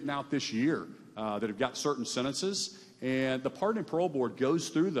going to be getting out this year that have got certain sentences. And the Pardon and Parole Board goes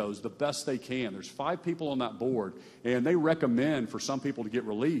through those the best they can. There's 5 people on that board, and they recommend for some people to get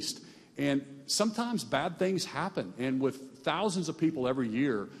released. And sometimes bad things happen. And with thousands of people every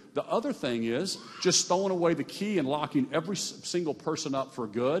year, the other thing is just throwing away the key and locking every single person up for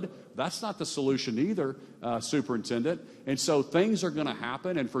good. That's not the solution either, Superintendent. And so things are going to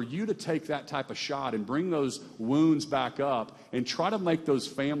happen. And for you to take that type of shot and bring those wounds back up and try to make those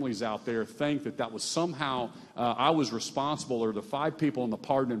families out there think that that was somehow I was responsible, or the 5 people on the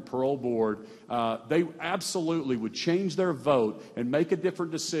Pardon and Parole Board, they absolutely would change their vote and make a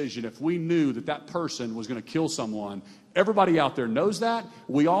different decision if we knew that that person was going to kill someone. Everybody out there knows that.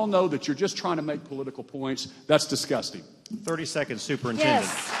 We all know that you're just trying to make political points. That's disgusting. 30 seconds, Superintendent.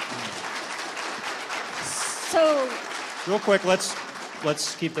 Yes. So, real quick, let's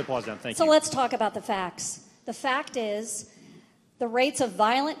keep the applause down. Thank you. So let's talk about the facts. The fact is, the rates of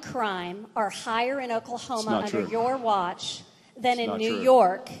violent crime are higher in Oklahoma under your watch than in New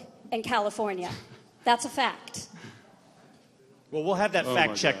York and California. That's a fact. Well, we'll have that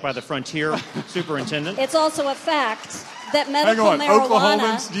fact checked by the Frontier Superintendent. It's also a fact that medical marijuana... Hang on, marijuana...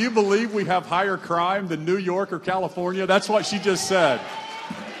 Oklahomans, do you believe we have higher crime than New York or California? That's what she just said.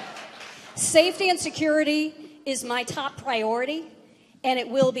 Safety and security is my top priority, and it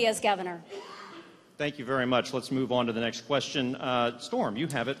will be as governor. Thank you very much. Let's move on to the next question. Storm, you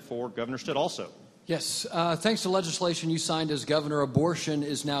have it for Governor Stitt also. Yes. Thanks to legislation you signed as governor, abortion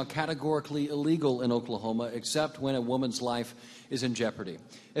is now categorically illegal in Oklahoma, except when a woman's life is in jeopardy.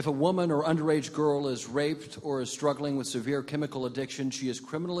 If a woman or underage girl is raped or is struggling with severe chemical addiction, she is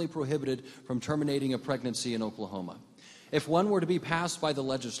criminally prohibited from terminating a pregnancy in Oklahoma. If one were to be passed by the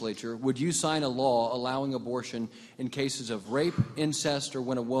legislature, would you sign a law allowing abortion in cases of rape, incest, or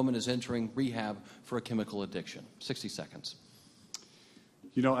when a woman is entering rehab for a chemical addiction? 60 seconds.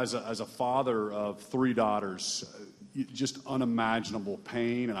 As a father of 3 daughters, just unimaginable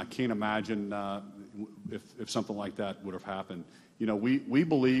pain, and I can't imagine if something like that would have happened. We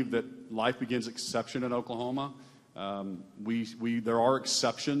believe that life begins exception in Oklahoma. There are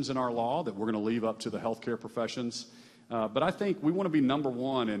exceptions in our law that we're going to leave up to the healthcare professions. But I think we want to be number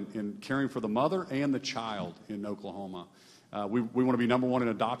one in caring for the mother and the child in Oklahoma. We want to be number one in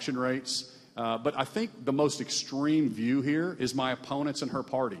adoption rates. But I think the most extreme view here is my opponents and her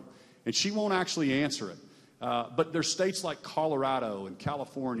party. And she won't actually answer it. But there's states like Colorado and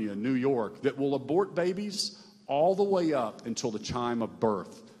California and New York that will abort babies all the way up until the time of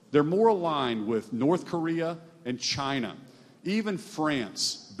birth. They're more aligned with North Korea and China. Even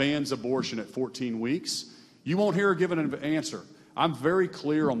France bans abortion at 14 weeks. You won't hear her give an answer. I'm very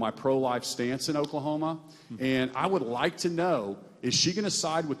clear on my pro-life stance in Oklahoma, and I would like to know, is she going to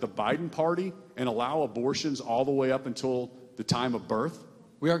side with the Biden party and allow abortions all the way up until the time of birth?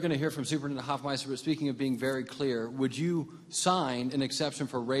 We are going to hear from Superintendent Hoffmeister, but speaking of being very clear, would you sign an exception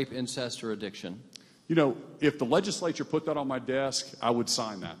for rape, incest, or addiction? If the legislature put that on my desk, I would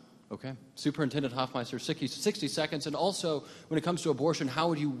sign that. Okay. Superintendent Hoffmeister, 60 seconds. And also, when it comes to abortion, how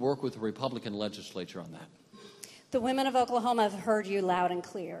would you work with the Republican legislature on that? The women of Oklahoma have heard you loud and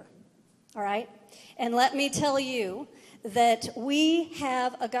clear, all right? And let me tell you that we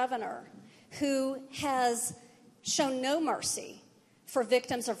have a governor who has shown no mercy for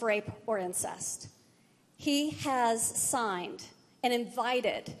victims of rape or incest. He has signed and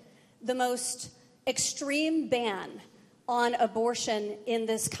invited the most extreme ban on abortion in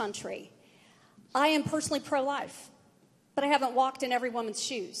this country. I am personally pro-life, but I haven't walked in every woman's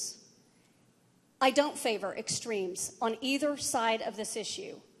shoes. I don't favor extremes on either side of this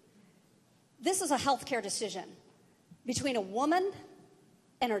issue. This is a healthcare decision between a woman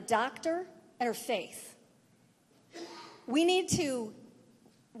and her doctor and her faith. We need to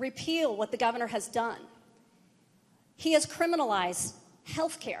repeal what the governor has done. He has criminalized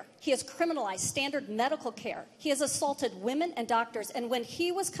healthcare. He has criminalized standard medical care. He has assaulted women and doctors. And when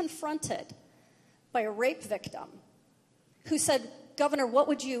he was confronted by a rape victim who said, "Governor, what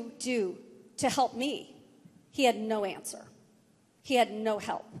would you do to help me?" he had no answer. He had no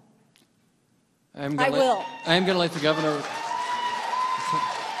help. I will. I am going to let the governor.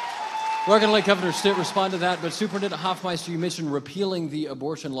 We're going to let Governor Stitt respond to that, but Superintendent Hoffmeister, you mentioned repealing the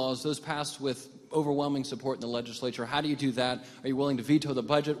abortion laws. Those passed with overwhelming support in the legislature. How do you do that? Are you willing to veto the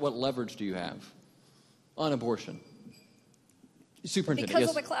budget? What leverage do you have on abortion? Superintendent, because yes.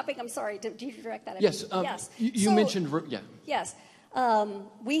 of the clapping, I'm sorry. Did you direct that at yes, me? Yes. You mentioned, yeah. Yes.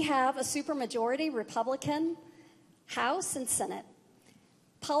 We have a supermajority Republican House and Senate.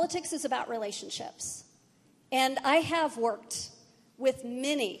 Politics is about relationships. And I have worked with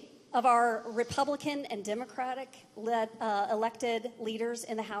many of our Republican and Democratic-led elected leaders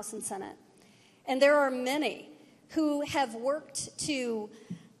in the House and Senate. And there are many who have worked to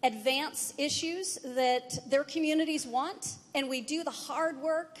advance issues that their communities want, and we do the hard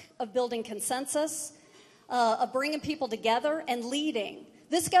work of building consensus, of bringing people together and leading.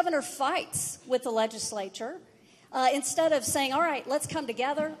 This governor fights with the legislature. Instead of saying, all right, let's come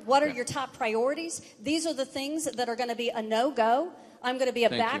together. What are your top priorities? These are the things that are going to be a no-go. I'm going to be a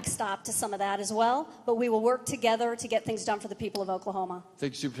backstop to some of that as well, but we will work together to get things done for the people of Oklahoma.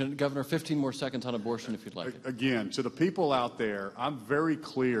 Thank you, Superintendent. Governor, 15 more seconds on abortion if you'd like. Again, to the people out there, I'm very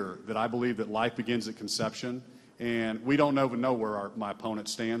clear that I believe that life begins at conception, and we don't even know where my opponent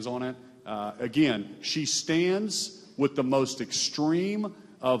stands on it. Again, she stands with the most extreme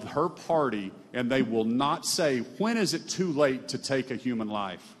of her party, and they will not say, when is it too late to take a human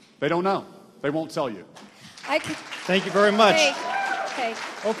life? They don't know. They won't tell you. Thank you very much.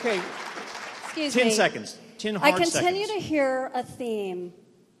 Okay. Excuse me. 10 seconds. 10 hard seconds. I continue to hear a theme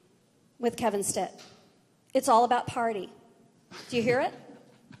with Kevin Stitt. It's all about party. Do you hear it?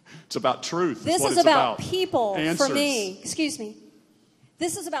 It's about truth. This is about people for me. Excuse me.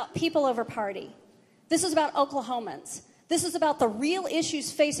 This is about people over party. This is about Oklahomans. This is about the real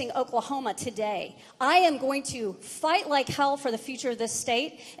issues facing Oklahoma today. I am going to fight like hell for the future of this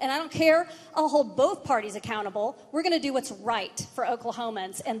state, and I don't care. I'll hold both parties accountable. We're going to do what's right for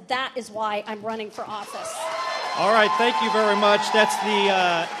Oklahomans, and that is why I'm running for office. All right, thank you very much.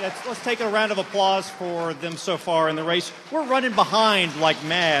 Let's take a round of applause for them so far in the race. We're running behind like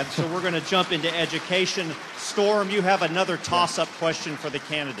mad, so we're going to jump into education. Storm, you have another toss-up question for the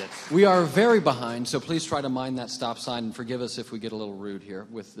candidates. We are very behind, so please try to mind that stop sign and forgive us if we get a little rude here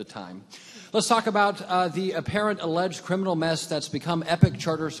with the time. Let's talk about the apparent alleged criminal mess that's become Epic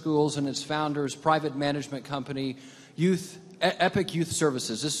Charter Schools and its founders' private management company, Epic Youth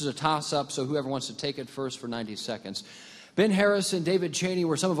Services. This is a toss-up, so whoever wants to take it first for 90 seconds. Ben Harris and David Cheney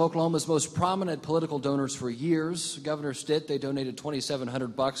were some of Oklahoma's most prominent political donors for years. Governor Stitt, they donated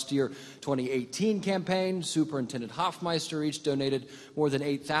 $2,700 to your 2018 campaign. Superintendent Hoffmeister each donated more than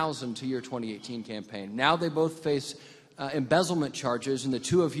 $8,000 to your 2018 campaign. Now they both face embezzlement charges, and the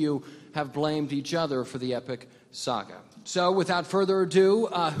two of you have blamed each other for the Epic saga. So without further ado,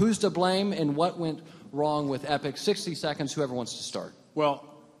 who's to blame and what went wrong with Epic? 60 seconds, whoever wants to start. Well,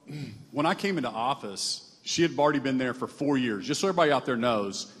 when I came into office, she had already been there for 4 years. Just so everybody out there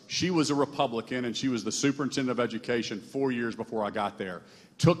knows, she was a Republican, and she was the superintendent of education 4 years before I got there.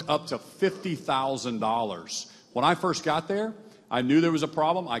 Took up to $50,000. When I first got there, I knew there was a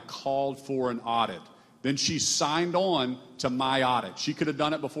problem. I called for an audit. Then she signed on to my audit. She could have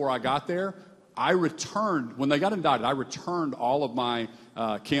done it before I got there. I returned, when they got indicted, I returned all of my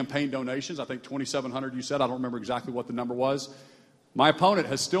campaign donations. I think 2,700 you said. I don't remember exactly what the number was. My opponent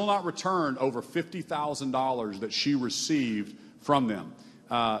has still not returned over $50,000 that she received from them.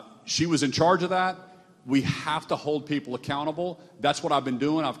 She was in charge of that. We have to hold people accountable. That's what I've been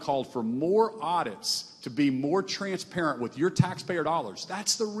doing. I've called for more audits to be more transparent with your taxpayer dollars.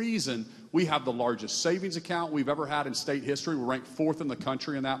 That's the reason we have the largest savings account we've ever had in state history. We're ranked 4th in the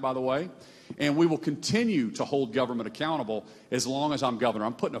country in that, by the way. And we will continue to hold government accountable as long as I'm governor.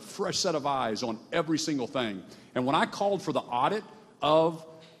 I'm putting a fresh set of eyes on every single thing. And when I called for the audit of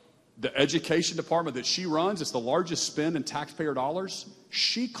the education department that she runs, it's the largest spend in taxpayer dollars,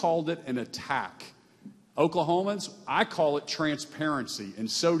 she called it an attack. Oklahomans, I call it transparency,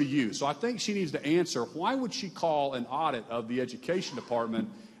 and so do you. So I think she needs to answer, why would she call an audit of the education department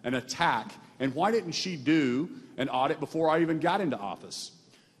an attack, and why didn't she do an audit before I even got into office?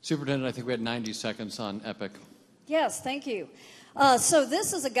 Superintendent, I think we had 90 seconds on Epic. Yes, thank you. So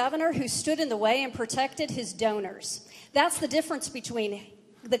this is a governor who stood in the way and protected his donors. That's the difference between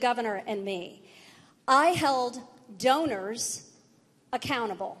the governor and me. I held donors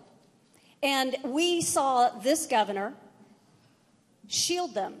accountable. And we saw this governor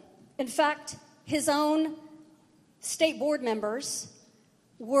shield them. In fact, his own state board members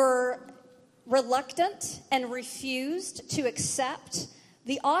were reluctant and refused to accept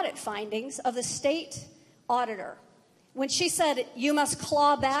the audit findings of the state auditor. When she said, you must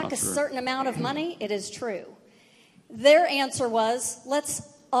claw back a true. certain amount of money, it is true. Their answer was, let's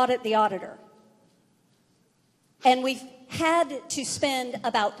audit the auditor. And we've had to spend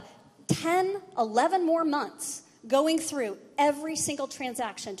about 10, 11 more months going through every single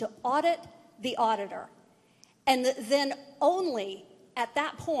transaction to audit the auditor. And then only at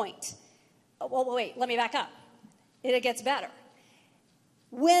that point, well, wait, let me back up. It gets better.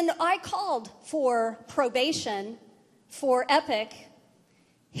 When I called for probation for Epic,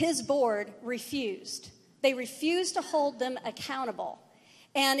 his board refused. They refused to hold them accountable.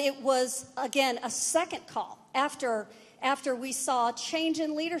 And it was, again, a second call after we saw change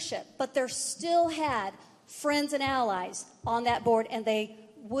in leadership. But there still had friends and allies on that board, and they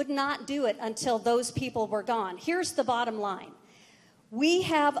would not do it until those people were gone. Here's the bottom line. We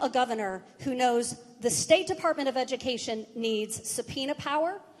have a governor who knows the State Department of Education needs subpoena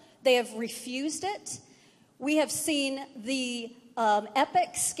power. They have refused it. We have seen the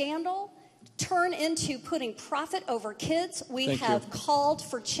Epic scandal turn into putting profit over kids. We have called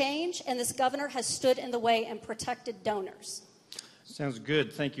for change, and this governor has stood in the way and protected donors. Sounds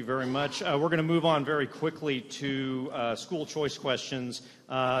good. Thank you very much. We're going to move on very quickly to school choice questions.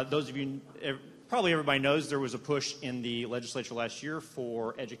 Those of you, probably everybody knows there was a push in the legislature last year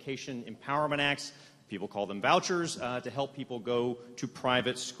for education empowerment acts. People call them vouchers to help people go to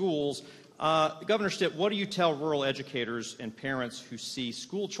private schools. Governor Stitt, what do you tell rural educators and parents who see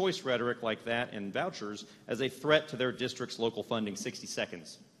school choice rhetoric like that and vouchers as a threat to their district's local funding? 60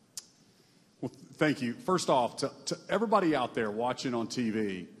 seconds. Well, thank you. First off, to everybody out there watching on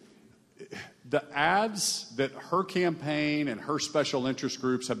TV, the ads that her campaign and her special interest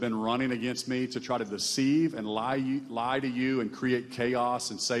groups have been running against me to try to deceive and lie to you and create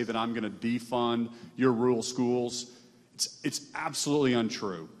chaos and say that I'm going to defund your rural schools, it's absolutely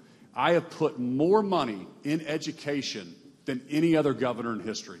untrue. I have put more money in education than any other governor in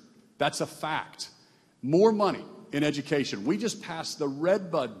history. That's a fact. More money in education. We just passed the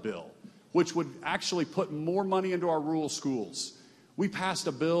Redbud bill, which would actually put more money into our rural schools. We passed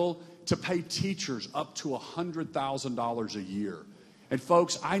a bill to pay teachers up to $100,000 a year. And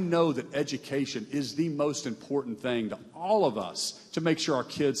folks, I know that education is the most important thing to all of us to make sure our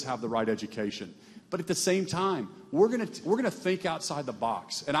kids have the right education. But at the same time, we're going to think outside the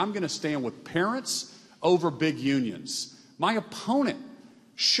box. And I'm going to stand with parents over big unions. My opponent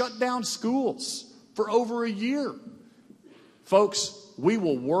shut down schools for over a year. Folks, we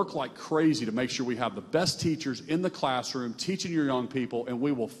will work like crazy to make sure we have the best teachers in the classroom teaching your young people, and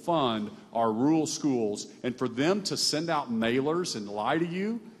we will fund our rural schools. And for them to send out mailers and lie to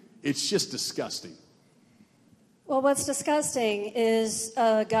you, it's just disgusting. Well, what's disgusting is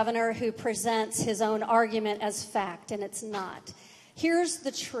a governor who presents his own argument as fact, and it's not. Here's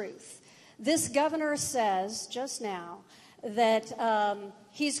the truth. This governor says just now that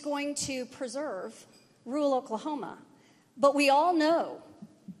he's going to preserve rural Oklahoma. But we all know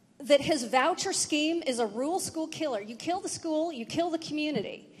that his voucher scheme is a rural school killer. You kill the school, you kill the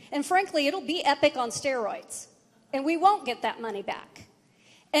community. And frankly, it'll be Epic on steroids. And we won't get that money back.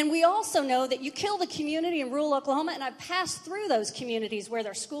 And we also know that you kill the community in rural Oklahoma, and I've passed through those communities where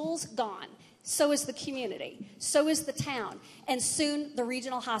their schools gone. So is the community. So is the town. And soon the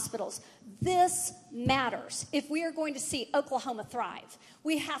regional hospitals. This matters. If we are going to see Oklahoma thrive,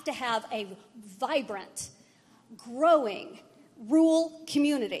 we have to have a vibrant, growing rural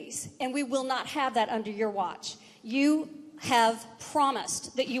communities, and we will not have that under your watch. You have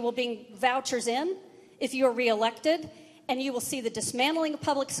promised that you will bring vouchers in if you are reelected, and you will see the dismantling of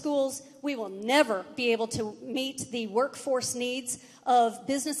public schools. We will never be able to meet the workforce needs of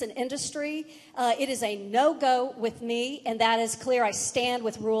business and industry. It is a no-go with me, and that is clear. I stand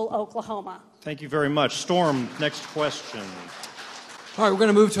with rural Oklahoma. Thank you very much. Storm, next question. All right, we're going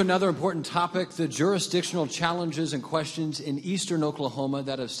to move to another important topic, the jurisdictional challenges and questions in eastern Oklahoma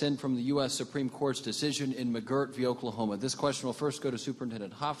that have stemmed from the U.S. Supreme Court's decision in McGirt v. Oklahoma. This question will first go to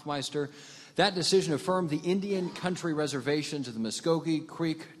Superintendent Hoffmeister. That decision affirmed the Indian country reservations of the Muskogee,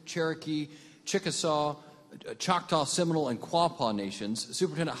 Creek, Cherokee, Chickasaw, Choctaw, Seminole, and Quapaw nations.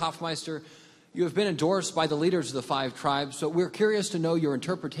 Superintendent Hoffmeister, you have been endorsed by the leaders of the 5 tribes, so we're curious to know your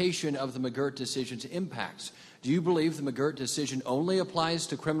interpretation of the McGirt decision's impacts. Do you believe the McGirt decision only applies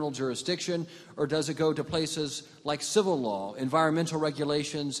to criminal jurisdiction, or does it go to places like civil law, environmental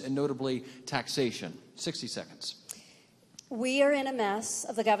regulations, and notably taxation? 60 seconds. We are in a mess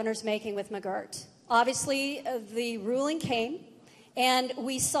of the governor's making with McGirt. Obviously, the ruling came, and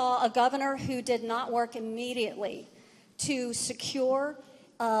we saw a governor who did not work immediately to secure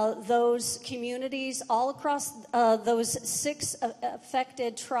those communities all across those 6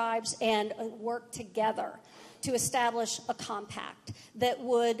 affected tribes and work together to establish a compact that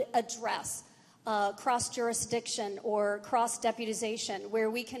would address cross-jurisdiction or cross-deputization,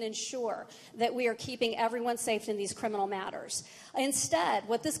 where we can ensure that we are keeping everyone safe in these criminal matters. Instead,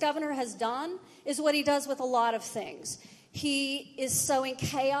 what this governor has done is what he does with a lot of things. He is sowing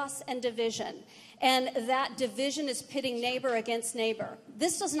chaos and division, and that division is pitting neighbor against neighbor.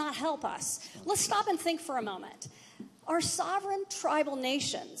 This does not help us. Let's stop and think for a moment. Our sovereign tribal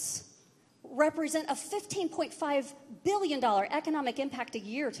nations represent a $15.5 billion economic impact a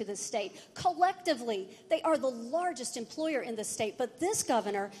year to this state. Collectively, they are the largest employer in the state, but this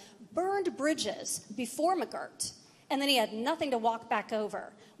governor burned bridges before McGirt, and then he had nothing to walk back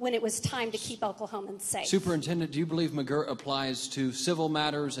over when it was time to keep Oklahomans safe. Superintendent, do you believe McGirt applies to civil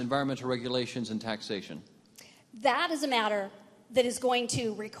matters, environmental regulations, and taxation? That is a matter that is going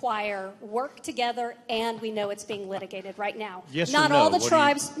to require work together, and we know it's being litigated right now. Yes or not no? all the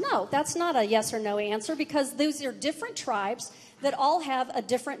tribes. No, that's not a yes or no answer, because those are different tribes that all have a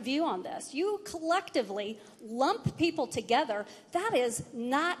different view on this. You collectively lump people together. That is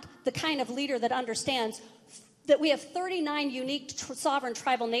not the kind of leader that understands that we have 39 unique sovereign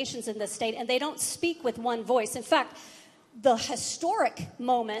tribal nations in this state, and they don't speak with one voice. In fact, the historic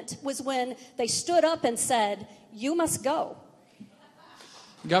moment was when they stood up and said, "You must go."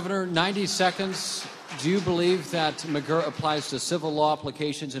 Governor, 90 seconds. Do you believe that McGirt applies to civil law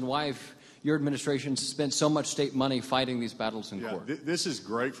applications, and why have your administration spent so much state money fighting these battles in court? This is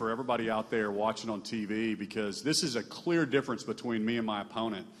great for everybody out there watching on TV, because this is a clear difference between me and my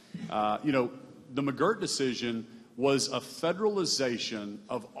opponent. The McGirt decision was a federalization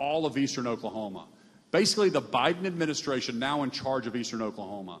of all of eastern Oklahoma. Basically, the Biden administration now in charge of eastern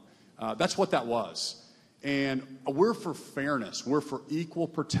Oklahoma. That's what that was. And we're for fairness. We're for equal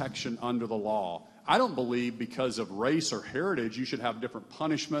protection under the law. I don't believe because of race or heritage you should have different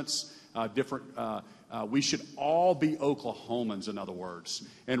punishments, we should all be Oklahomans, in other words.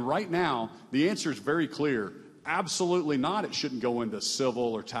 And right now, the answer is very clear. Absolutely not. It shouldn't go into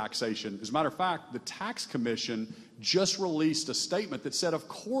civil or taxation. As a matter of fact, the Tax Commission just released a statement that said, of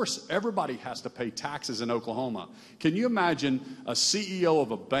course, everybody has to pay taxes in Oklahoma. Can you imagine a CEO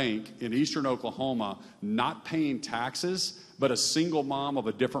of a bank in eastern Oklahoma not paying taxes, but a single mom of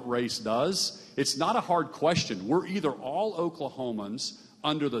a different race does? It's not a hard question. We're either all Oklahomans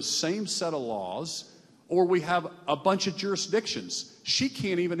under the same set of laws, or we have a bunch of jurisdictions. She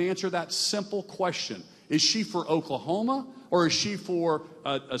can't even answer that simple question. Is she for Oklahoma, or is she for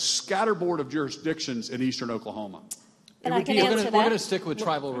a scatterboard of jurisdictions in eastern Oklahoma? And I can answer that. We're going to stick with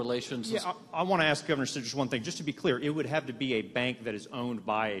tribal relations. Yeah, I want to ask Governor Stitt just one thing. Just to be clear, it would have to be a bank that is owned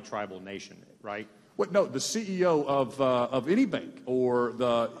by a tribal nation, right? No, the CEO of any bank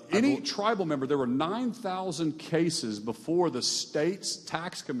or any tribal member. There were 9,000 cases before the state's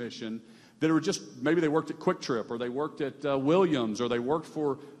tax commission that were just, maybe they worked at Quick Trip, or they worked at Williams, or they worked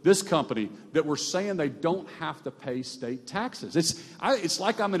for this company, that were saying they don't have to pay state taxes. It's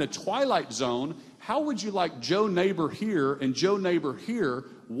like I'm in a twilight zone. How would you like Joe neighbor here and Joe neighbor here?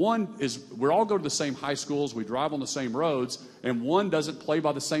 One is, we all go to the same high schools, we drive on the same roads, and one doesn't play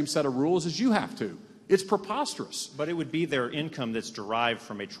by the same set of rules as you have to. It's preposterous. But it would be their income that's derived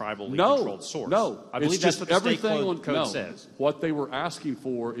from a tribally controlled source. No, I believe that's what the state code says. What they were asking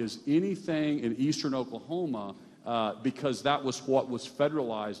for is anything in eastern Oklahoma, because that was what was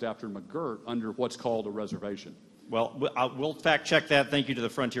federalized after McGirt under what's called a reservation. Well, we'll fact check that. Thank you to the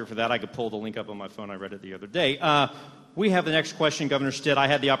Frontier for that. I could pull the link up on my phone. I read it the other day. We have the next question, Governor Stitt. I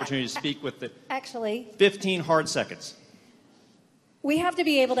had the opportunity to speak with the 15 hard seconds. We have to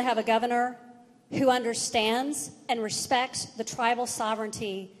be able to have a governor who understands and respects the tribal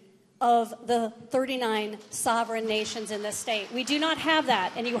sovereignty of the 39 sovereign nations in this state. We do not have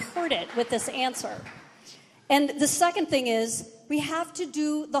that, and you heard it with this answer. And the second thing is, we have to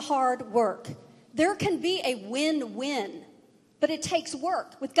do the hard work. There can be a win-win, but it takes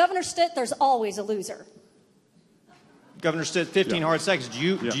work. With Governor Stitt, there's always a loser. Governor Stitt, 15 hard seconds. Do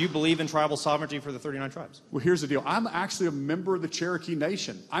you believe in tribal sovereignty for the 39 tribes? Well, here's the deal. I'm actually a member of the Cherokee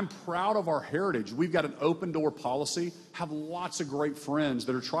Nation. I'm proud of our heritage. We've got an open-door policy, have lots of great friends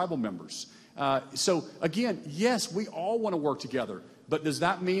that are tribal members. So, again, yes, we all want to work together. But does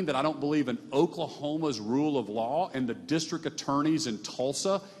that mean that I don't believe in Oklahoma's rule of law and the district attorneys in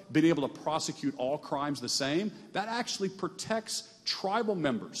Tulsa being able to prosecute all crimes the same? That actually protects tribal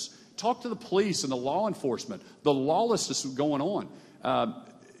members. Talk to the police and the law enforcement, the lawlessness going on.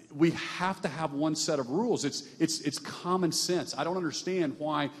 we have to have one set of rules. It's common sense. I don't understand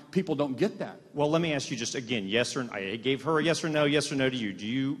why people don't get that. Well, let me ask you just again, yes or no. I gave her a yes or no to you. Do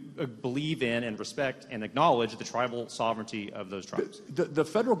you believe in and respect and acknowledge the tribal sovereignty of those tribes? The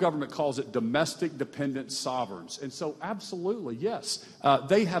federal government calls it domestic dependent sovereigns. And so absolutely, yes.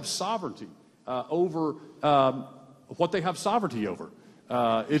 They have sovereignty over what they have sovereignty over.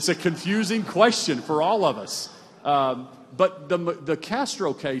 It's a confusing question for all of us. But the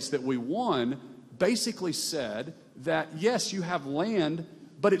Castro case that we won basically said that, yes, you have land,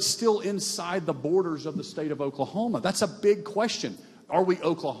 but it's still inside the borders of the state of Oklahoma. That's a big question. Are we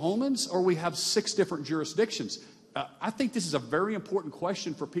Oklahomans, or we have 6 different jurisdictions? I think this is a very important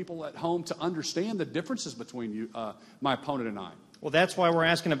question for people at home to understand the differences between you, my opponent and I. Well, that's why we're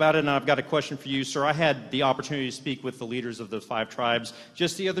asking about it, and I've got a question for you, sir. I had the opportunity to speak with the leaders of the 5 tribes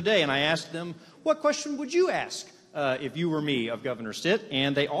just the other day, and I asked them, what question would you ask if you were me of Governor Stitt?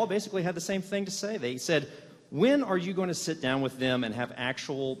 And they all basically had the same thing to say. They said, when are you going to sit down with them and have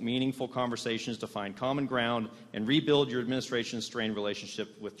actual, meaningful conversations to find common ground and rebuild your administration's strained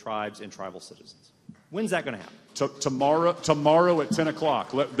relationship with tribes and tribal citizens? When's that going to happen? Tomorrow at 10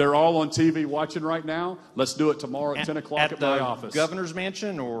 o'clock. They're all on TV watching right now. Let's do it tomorrow at 10 o'clock at my office. At the governor's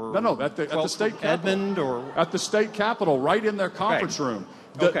mansion, or no, at the state capitol. Edmond, or at the state capitol, right in their conference room.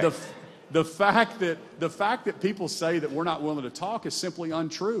 The fact that people say that we're not willing to talk is simply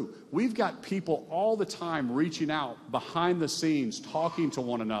untrue. We've got people all the time reaching out behind the scenes, talking to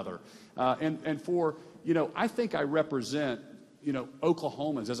one another, and for I think I represent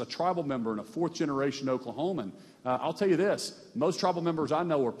Oklahomans as a tribal member and a 4th-generation Oklahoman. I'll tell you this: most tribal members I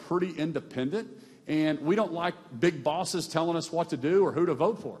know are pretty independent, and we don't like big bosses telling us what to do or who to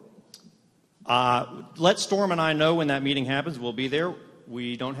vote for. Let Storm and I know when that meeting happens. We'll be there.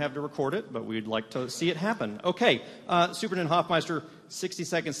 We don't have to record it, but we'd like to see it happen. Okay, Superintendent Hoffmeister, 60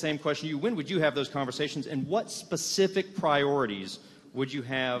 seconds, same question to you. When would you have those conversations, and what specific priorities would you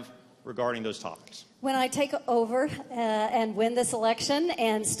have regarding those topics? When I take over and win this election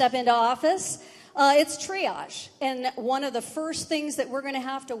and step into office, it's triage. And one of the first things that we're going to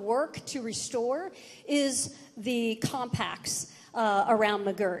have to work to restore is the compacts around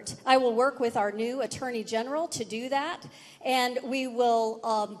McGirt. I will work with our new Attorney General to do that, and we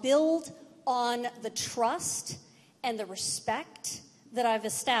will build on the trust and the respect that I've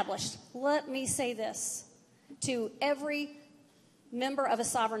established. Let me say this to every member of a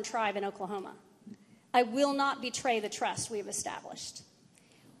sovereign tribe in Oklahoma: I will not betray the trust we have established.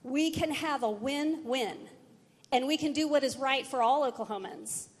 We can have a win-win, and we can do what is right for all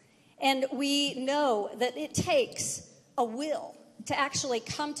Oklahomans. And we know that it takes a will to actually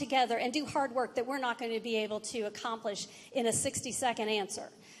come together and do hard work that we're not going to be able to accomplish in a 60-second answer.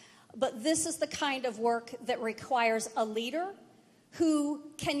 But this is the kind of work that requires a leader who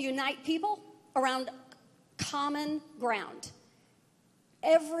can unite people around common ground.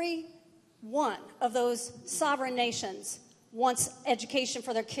 Every one of those sovereign nations wants education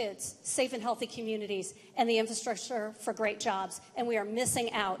for their kids, safe and healthy communities, and the infrastructure for great jobs. And we are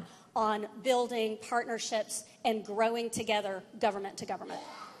missing out on building partnerships and growing together, government to government.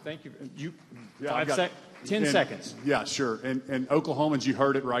 Thank you. 10 seconds. Yeah, sure. And Oklahomans, you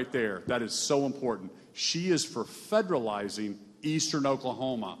heard it right there. That is so important. She is for federalizing eastern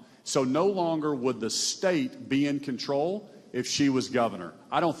Oklahoma. So no longer would the state be in control if she was governor.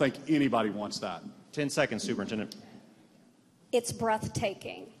 I don't think anybody wants that. 10 seconds, Superintendent. It's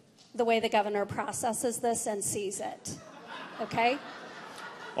breathtaking the way the governor processes this and sees it. Okay?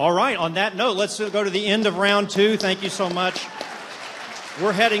 All right. On that note, let's go to the end of round 2. Thank you so much.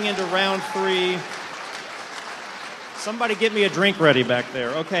 We're heading into round 3. Somebody get me a drink ready back there.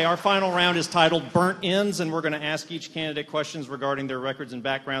 Okay, our final round is titled Burnt Ends, and we're going to ask each candidate questions regarding their records and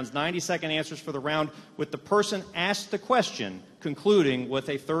backgrounds. 90-second answers for the round, with the person asked the question concluding with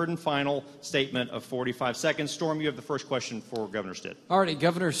a third and final statement of 45 seconds. Storm, you have the first question for Governor Stitt. All right,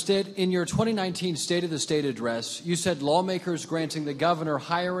 Governor Stitt, in your 2019 State of the State address, you said lawmakers granting the governor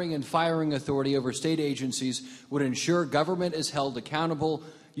hiring and firing authority over state agencies would ensure government is held accountable.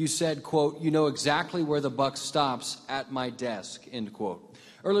 You said, quote, "You know exactly where the buck stops, at my desk," end quote.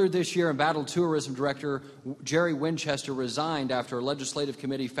 Earlier this year, Embattled Tourism Director Jerry Winchester resigned after a legislative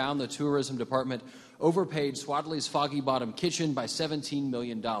committee found the tourism department overpaid Swadley's Foggy Bottom Kitchen by $17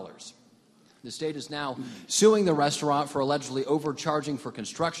 million. The state is now suing the restaurant for allegedly overcharging for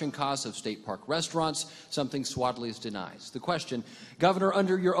construction costs of state park restaurants, something Swadley's denies. The question, Governor,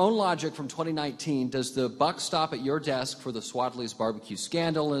 under your own logic from 2019, does the buck stop at your desk for the Swadley's barbecue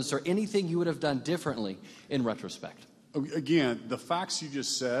scandal? And is there anything you would have done differently in retrospect? Again, the facts you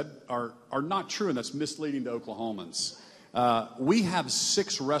just said are not true, and that's misleading to Oklahomans. We have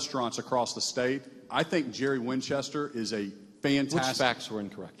 6 restaurants across the state. I think Jerry Winchester is a fantastic. Which facts were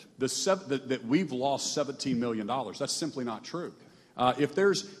incorrect? That we've lost $17 million. That's simply not true.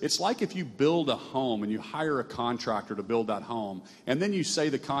 It's like if you build a home and you hire a contractor to build that home, and then you say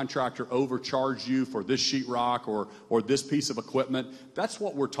the contractor overcharged you for this sheetrock or this piece of equipment. That's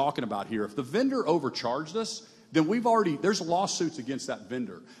what we're talking about here. If the vendor overcharged us, then there's lawsuits against that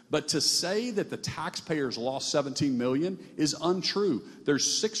vendor. But to say that the taxpayers lost $17 million is untrue.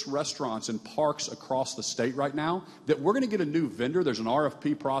 There's 6 restaurants and parks across the state right now that we're going to get a new vendor. There's an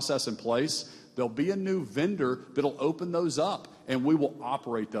RFP process in place. There'll be a new vendor that'll open those up, and we will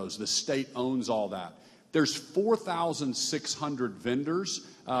operate those. The state owns all that. There's 4,600 vendors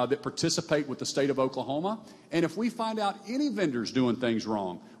that participate with the state of Oklahoma, and if we find out any vendors doing things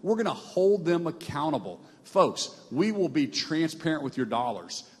wrong, we're going to hold them accountable. Folks, we will be transparent with your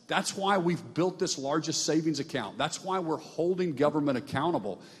dollars. That's why we've built this largest savings account. That's why we're holding government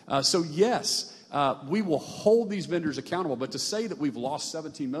accountable. So yes, we will hold these vendors accountable, but to say that we've lost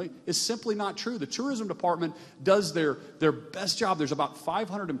 $17 million is simply not true. The tourism department does their best job. There's about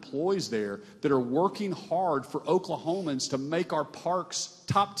 500 employees there that are working hard for Oklahomans to make our parks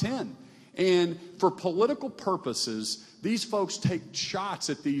top 10. And for political purposes, these folks take shots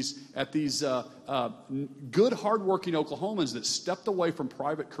at these good, hardworking Oklahomans that stepped away from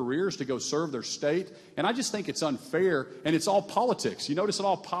private careers to go serve their state. And I just think it's unfair, and it's all politics. You notice it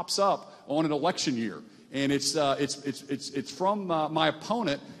all pops up on an election year, and it's from my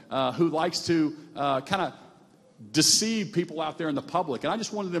opponent who likes to kind of deceive people out there in the public. And I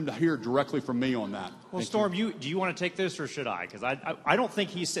just wanted them to hear directly from me on that. Well, Storm, do you want to take this or should I? Because I don't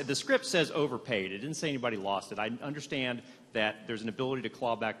think he said, the script says overpaid. It didn't say anybody lost it. I understand that there's an ability to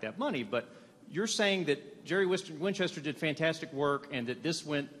claw back that money, but you're saying that Jerry Winchester did fantastic work and that this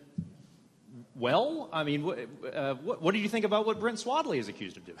went well? I mean, what do you think about what Brent Swadley is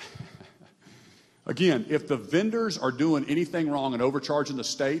accused of doing? Again, if the vendors are doing anything wrong and overcharging the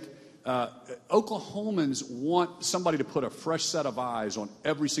state, Oklahomans want somebody to put a fresh set of eyes on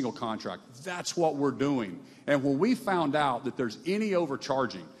every single contract. That's what we're doing. And when we found out that there's any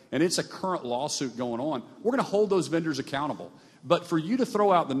overcharging, and it's a current lawsuit going on, we're going to hold those vendors accountable. But for you to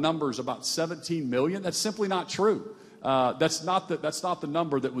throw out the numbers about $17 million, that's simply not true. That's not the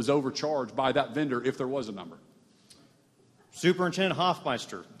number that was overcharged by that vendor, if there was a number. Superintendent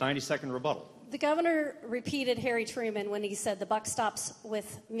Hoffmeister, 90-second rebuttal. The governor repeated Harry Truman when he said the buck stops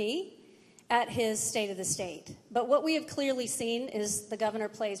with me at his State of the State. But what we have clearly seen is the governor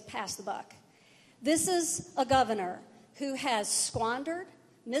plays pass the buck. This is a governor who has squandered,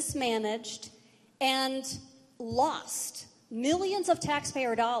 mismanaged, and lost millions of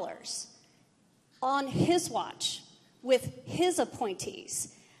taxpayer dollars on his watch with his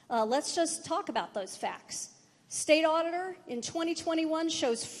appointees. Let's just talk about those facts. State auditor in 2021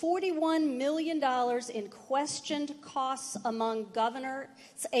 shows $41 million in questioned costs among governor's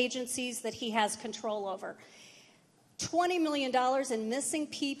agencies that he has control over. $20 million in missing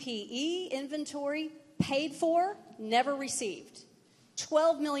PPE inventory, paid for, never received.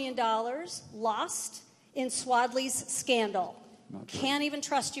 $12 million lost in Swadley's scandal. Can't even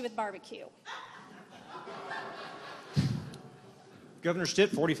trust you with barbecue. Governor Stitt,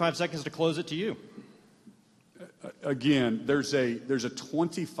 45 seconds to close it to you. Again, there's a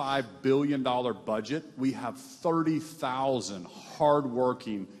 $25 billion budget. We have 30,000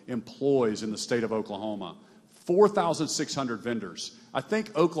 hardworking employees in the state of Oklahoma, 4,600 vendors. I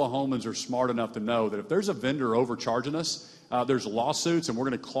think Oklahomans are smart enough to know that if there's a vendor overcharging us, there's lawsuits, and we're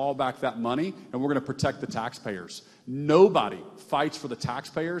going to claw back that money, and we're going to protect the taxpayers. Nobody fights for the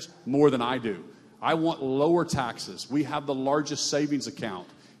taxpayers more than I do. I want lower taxes. We have the largest savings account.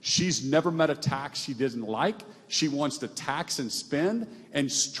 She's never met a tax she didn't like. She wants to tax and spend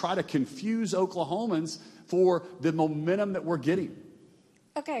and try to confuse Oklahomans for the momentum that we're getting.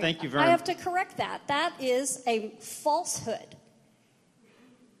 Okay. Thank you very much. I have to correct that. That is a falsehood.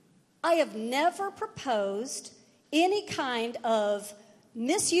 I have never proposed any kind of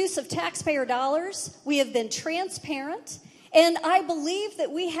misuse of taxpayer dollars. We have been transparent. And I believe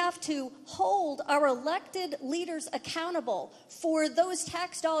that we have to hold our elected leaders accountable for those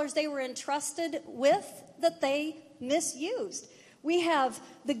tax dollars they were entrusted with that they misused. We have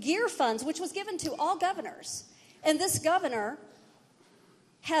the GEAR funds, which was given to all governors. And this governor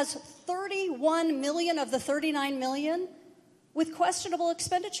has 31 million of the 39 million with questionable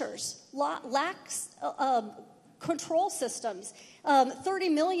expenditures, lacks control systems, 30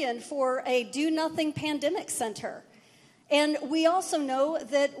 million for a do-nothing pandemic center. And we also know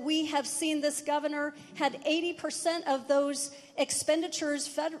that we have seen this governor had 80% of those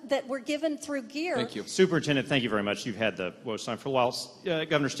expenditures that were given through gear. Thank you. Superintendent, thank you very much. You've had the woe sign for a while.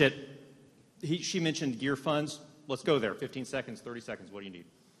 Governor Stitt, she mentioned gear funds. Let's go there. 15 seconds, 30 seconds. What do you need?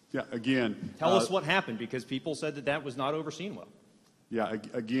 Yeah, again. Tell us what happened, because people said that that was not overseen well. Yeah,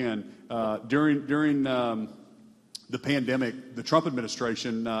 again, during the pandemic, the Trump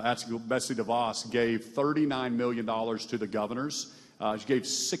administration, Betsy DeVos, gave $39 million to the governors. She gave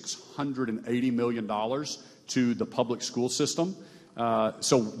 $680 million to the public school system.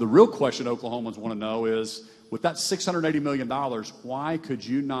 So the real question Oklahomans want to know is, with that $680 million, why could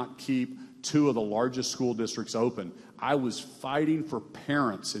you not keep two of the largest school districts open? I was fighting for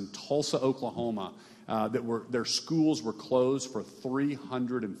parents in Tulsa, Oklahoma, their schools were closed for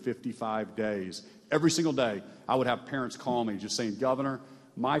 355 days. Every single day, I would have parents call me just saying, Governor,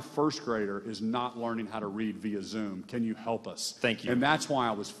 my first grader is not learning how to read via Zoom. Can you help us? Thank you. And that's why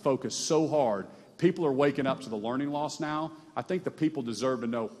I was focused so hard. People are waking up to the learning loss now. I think the people deserve to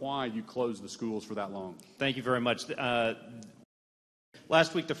know why you closed the schools for that long. Thank you very much.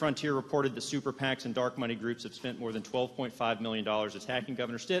 Last week, the Frontier reported that super PACs and dark money groups have spent more than $12.5 million attacking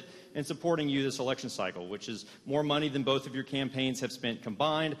Governor Stitt and supporting you this election cycle, which is more money than both of your campaigns have spent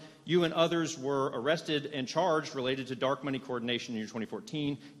combined. You and others were arrested and charged related to dark money coordination in your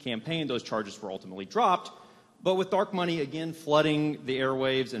 2014 campaign. Those charges were ultimately dropped. But with dark money again flooding the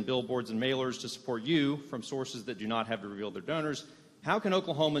airwaves and billboards and mailers to support you from sources that do not have to reveal their donors, how can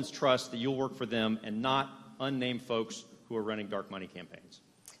Oklahomans trust that you'll work for them and not unnamed folks who are running dark money campaigns?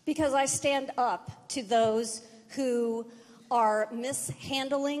 Because I stand up to those who are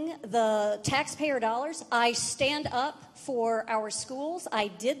mishandling the taxpayer dollars. I stand up for our schools. I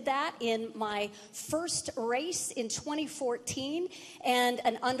did that in my first race in 2014, and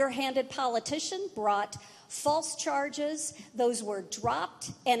an underhanded politician brought false charges. Those were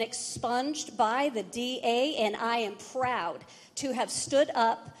dropped and expunged by the DA, and I am proud to have stood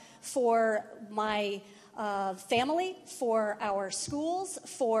up for my family, for our schools,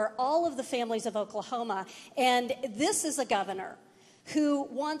 for all of the families of Oklahoma. And this is a governor who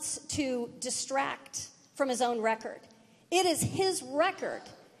wants to distract from his own record. It is his record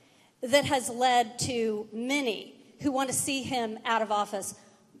that has led to many who want to see him out of office.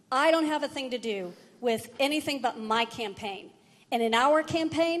 I don't have a thing to do with anything but my campaign. And in our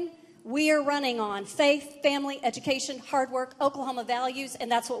campaign, we are running on faith, family, education, hard work, Oklahoma values,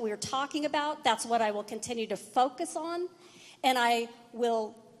 and that's what we are talking about. That's what I will continue to focus on. And I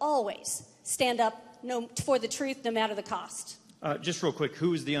will always stand up for the truth, no matter the cost. Just real quick,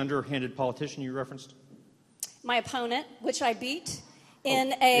 who is the underhanded politician you referenced? My opponent, which I beat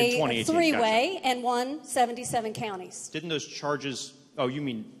in a three-way and won 77 counties. Didn't those charges, oh, you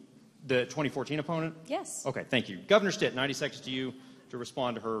mean the 2014 opponent? Yes. Okay, thank you. Governor Stitt, 90 seconds to you to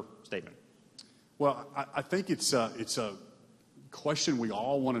respond to her statement. Well, I think it's a question we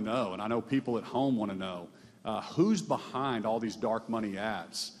all want to know, and I know people at home want to know. Who's behind all these dark money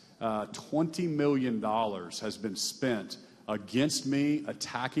ads? $20 million has been spent against me,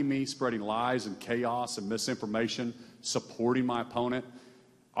 attacking me, spreading lies and chaos and misinformation, supporting my opponent.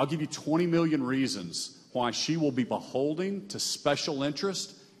 I'll give you 20 million reasons why she will be beholden to special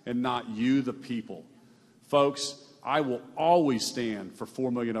interest and not you, the people. Folks, I will always stand for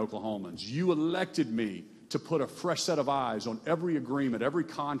 4 million Oklahomans. You elected me to put a fresh set of eyes on every agreement, every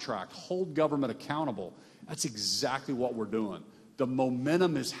contract, hold government accountable. That's exactly what we're doing. The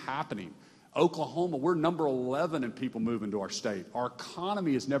momentum is happening. Oklahoma, we're number 11 in people moving to our state. Our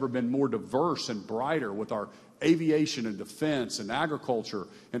economy has never been more diverse and brighter with our aviation and defense and agriculture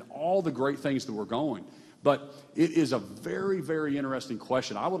and all the great things that we're going. But it is a very, very interesting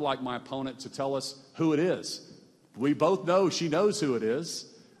question. I would like my opponent to tell us who it is. We both know she knows who it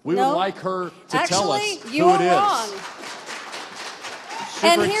is. We would like her to tell us who you are it is. Wrong.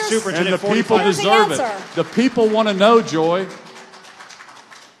 And the people deserve it. The people want to know, Joy.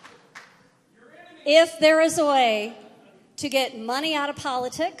 If there is a way to get money out of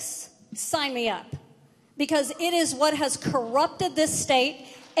politics, sign me up. Because it is what has corrupted this state.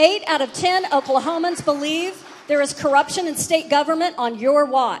 8 out of 10 Oklahomans believe there is corruption in state government on your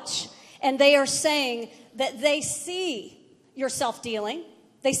watch. And they are saying that they see your self-dealing,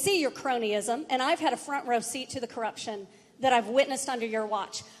 they see your cronyism, and I've had a front row seat to the corruption that I've witnessed under your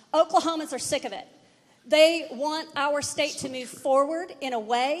watch. Oklahomans are sick of it. They want our state to move forward in a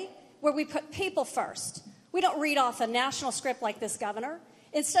way where we put people first. We don't read off a national script like this, Governor.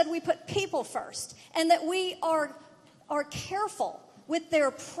 Instead, we put people first, and that we are careful with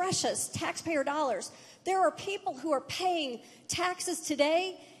their precious taxpayer dollars. There are people who are paying taxes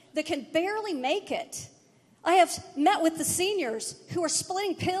today that can barely make it I have met with the seniors who are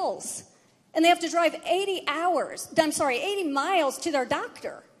splitting pills, and they have to drive 80 miles to their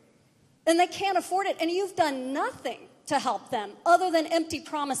doctor, and they can't afford it, and you've done nothing to help them other than empty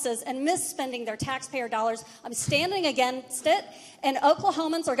promises and misspending their taxpayer dollars. I'm standing against it, and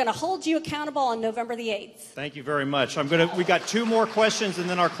Oklahomans are going to hold you accountable on November the 8th. Thank you very much. We got 2 more questions and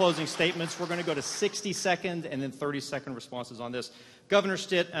then our closing statements. We're going to go to 60-second and then 30-second responses on this. Governor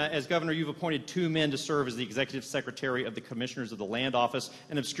Stitt, as governor, you've appointed 2 men to serve as the executive secretary of the Commissioners of the Land Office,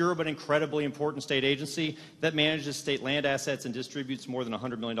 an obscure but incredibly important state agency that manages state land assets and distributes more than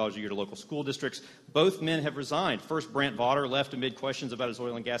 $100 million a year to local school districts. Both men have resigned. First, Brant Vaughter left amid questions about his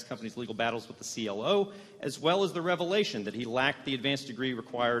oil and gas company's legal battles with the CLO, as well as the revelation that he lacked the advanced degree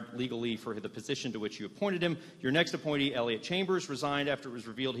required legally for the position to which you appointed him. Your next appointee, Elliot Chambers, resigned after it was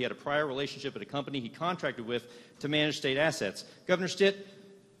revealed he had a prior relationship at a company he contracted with to manage state assets. Governor Stitt,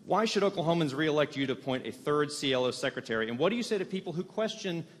 why should Oklahomans re-elect you to appoint a 3rd CLO secretary? And what do you say to people who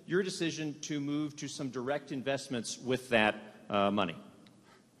question your decision to move to some direct investments with that money?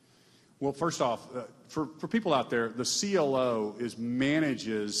 Well, first off, for people out there, the CLO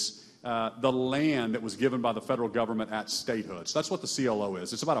manages the land that was given by the federal government at statehood. So that's what the CLO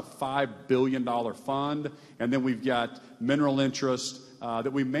is. It's about a $5 billion fund, and then we've got mineral interest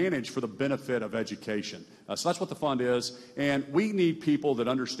that we manage for the benefit of education. So that's what the fund is. And we need people that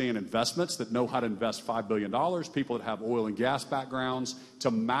understand investments, that know how to invest $5 billion, people that have oil and gas backgrounds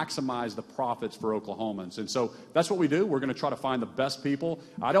to maximize the profits for Oklahomans. And so that's what we do. We're going to try to find the best people.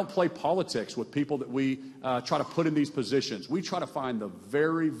 I don't play politics with people that we try to put in these positions. We try to find the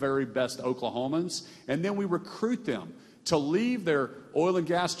very, very best Oklahomans, and then we recruit them to leave their oil and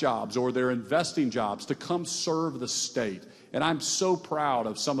gas jobs or their investing jobs to come serve the state. And I'm so proud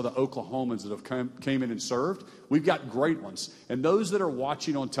of some of the Oklahomans that have came in and served. We've got great ones. And those that are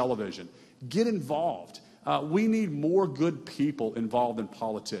watching on television, get involved. We need more good people involved in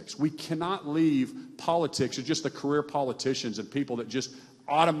politics. We cannot leave politics as just the career politicians and people that just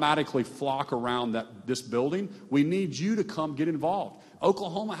automatically flock around this building. We need you to come get involved.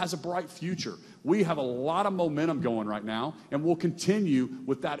 Oklahoma has a bright future. We have a lot of momentum going right now, and we'll continue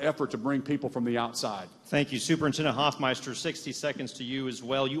with that effort to bring people from the outside. Thank you. Superintendent Hoffmeister, 60 seconds to you as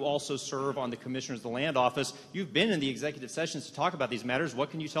well. You also serve on the Commissioners of the Land Office. You've been in the executive sessions to talk about these matters. What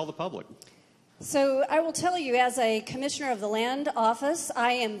can you tell the public? So I will tell you, as a Commissioner of the Land Office,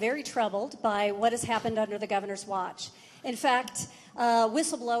 I am very troubled by what has happened under the governor's watch. In fact,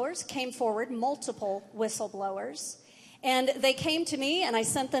 whistleblowers came forward, multiple whistleblowers, and they came to me, and I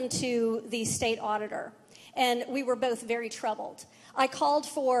sent them to the state auditor. And we were both very troubled. I called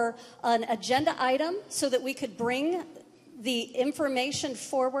for an agenda item so that we could bring the information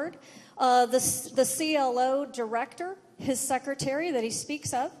forward. The CLO director, his secretary that he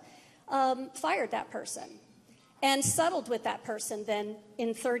speaks of, fired that person and settled with that person then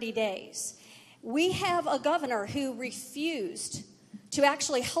in 30 days. We have a governor who refused to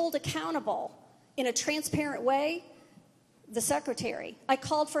actually hold accountable in a transparent way the secretary. I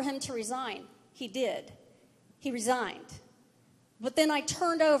called for him to resign. He did. He resigned. But then I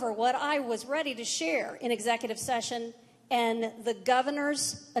turned over what I was ready to share in executive session, and the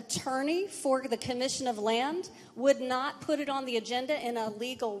governor's attorney for the Commission of Land would not put it on the agenda in a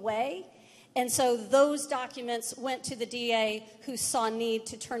legal way. And so those documents went to the DA, who saw need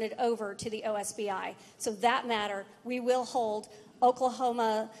to turn it over to the OSBI. So that matter, we will hold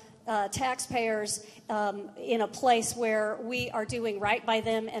Oklahoma taxpayers in a place where we are doing right by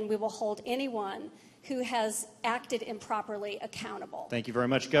them, and we will hold anyone who has acted improperly accountable. Thank you very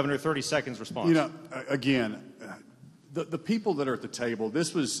much. Governor, 30 seconds response. You know, again, the people that are at the table,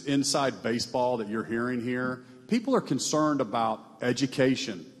 this was inside baseball that you're hearing here. People are concerned about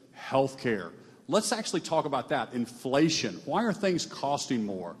education, health care. Let's actually talk about that. Inflation. Why are things costing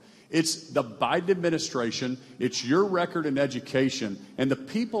more? It's the Biden administration. It's your record in education. And the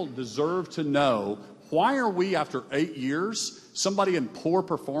people deserve to know, why are we, after 8 years, somebody in poor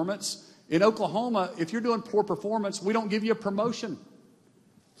performance? In Oklahoma, if you're doing poor performance, we don't give you a promotion.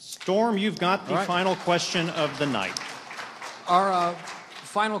 Storm, you've got the final question of the night. Our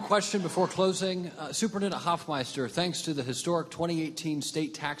final question before closing. Superintendent Hoffmeister, thanks to the historic 2018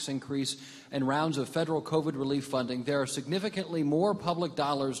 state tax increase and rounds of federal COVID relief funding, there are significantly more public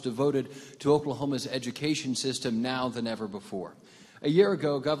dollars devoted to Oklahoma's education system now than ever before. A year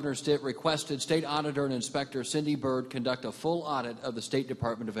ago, Governor Stitt requested State Auditor and Inspector Cindy Byrd conduct a full audit of the State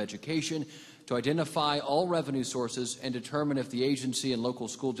Department of Education to identify all revenue sources and determine if the agency and local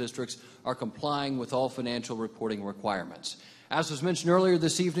school districts are complying with all financial reporting requirements. As was mentioned earlier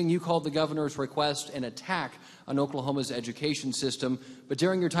this evening, you called the governor's request an attack on Oklahoma's education system. But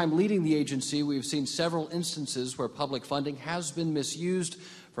during your time leading the agency, we've seen several instances where public funding has been misused,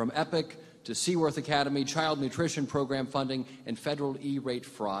 from EPIC to Seaworth Academy, child nutrition program funding, and federal E-rate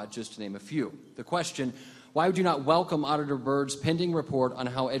fraud, just to name a few. The question: why would you not welcome Auditor Byrd's pending report on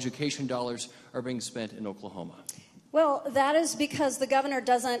how education dollars are being spent in Oklahoma? Well, that is because the governor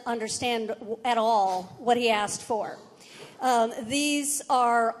doesn't understand at all what he asked for. These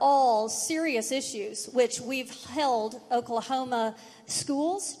are all serious issues which we've held Oklahoma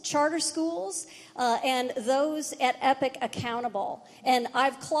schools, charter schools, and those at EPIC accountable. And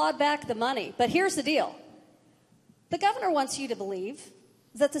I've clawed back the money. But here's the deal. The governor wants you to believe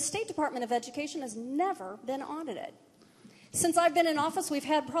that the State Department of Education has never been audited. Since I've been in office, we've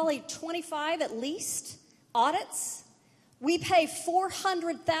had probably 25 at least audits. We pay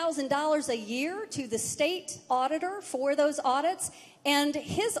 $400,000 a year to the state auditor for those audits, and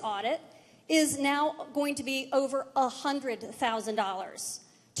his audit is now going to be over $100,000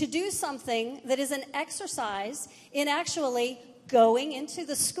 to do something that is an exercise in actually going into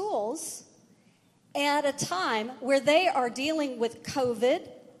the schools at a time where they are dealing with COVID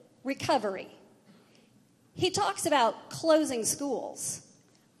recovery. He talks about closing schools.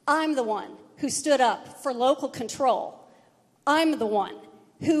 I'm the one who stood up for local control. I'm the one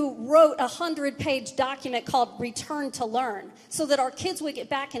who wrote a 100-page document called Return to Learn so that our kids would get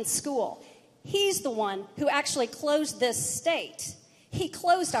back in school. He's the one who actually closed this state. He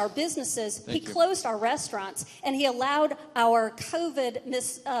closed our businesses, he closed our restaurants, and he allowed our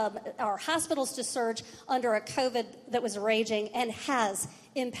our hospitals to surge under a COVID that was raging and has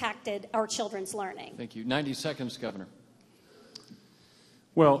impacted our children's learning. Thank you. 90 seconds, Governor.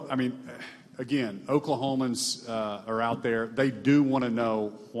 Well, I mean, again, Oklahomans are out there. They do want to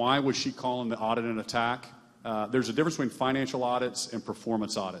know, why was she calling the audit an attack? There's a difference between financial audits and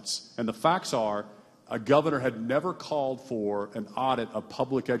performance audits. And the facts are, a governor had never called for an audit of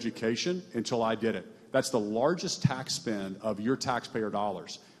public education until I did it. That's the largest tax spend of your taxpayer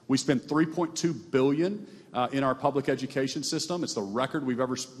dollars. We spend $3.2 billion in our public education system. It's the record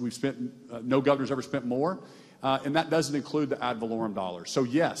we've spent. No governor's ever spent more. And that doesn't include the ad valorem dollars. So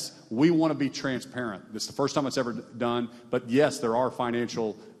yes, we want to be transparent. This is the first time it's ever done. But yes, there are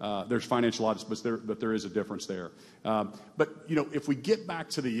there's financial audits, but there is a difference there. But you know, if we get back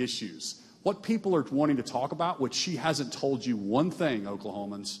to the issues, what people are wanting to talk about, which she hasn't told you one thing,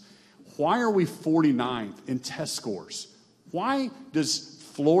 Oklahomans: why are we 49th in test scores? Why does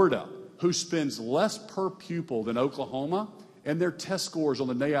Florida, who spends less per pupil than Oklahoma, and their test scores on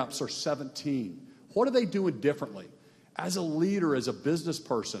the NAIOPS are 17? What are they doing differently? As a leader, as a business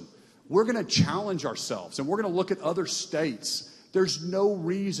person, we're going to challenge ourselves, and we're going to look at other states. There's no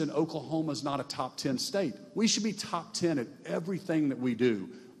reason Oklahoma's not a top 10 state. We should be top 10 at everything that we do.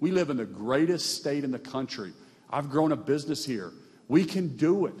 We live in the greatest state in the country. I've grown a business here. We can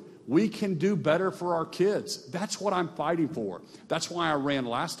do it. We can do better for our kids. That's what I'm fighting for. That's why I ran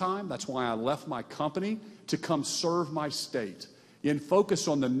last time. That's why I left my company to come serve my state and focus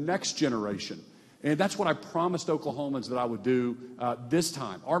on the next generation. And that's what I promised Oklahomans that I would do this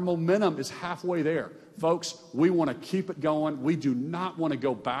time. Our momentum is halfway there. Folks, we want to keep it going. We do not want to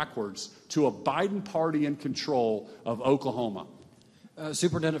go backwards to a Biden party in control of Oklahoma.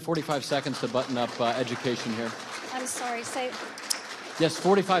 Superintendent, 45 seconds to button up education here. I'm sorry, say... Yes,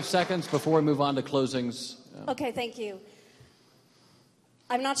 45 seconds before we move on to closings. Okay, thank you.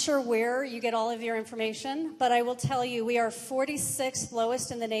 I'm not sure where you get all of your information, but I will tell you we are 46th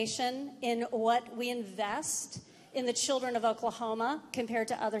lowest in the nation in what we invest in the children of Oklahoma compared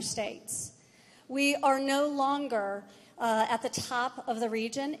to other states. We are no longer at the top of the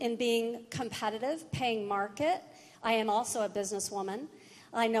region in being competitive, paying market. I am also a businesswoman.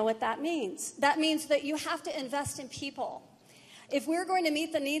 I know what that means. That means that you have to invest in people. If we're going to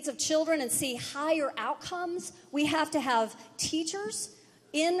meet the needs of children and see higher outcomes, we have to have teachers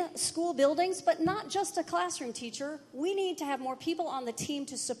in school buildings, but not just a classroom teacher. We need to have more people on the team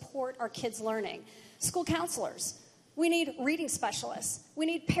to support our kids' learning. School counselors. We need reading specialists. We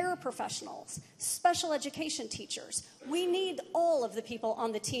need paraprofessionals, special education teachers. We need all of the people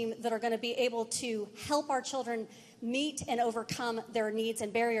on the team that are going to be able to help our children meet and overcome their needs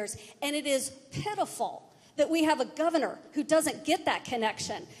and barriers. And it is pitiful that we have a governor who doesn't get that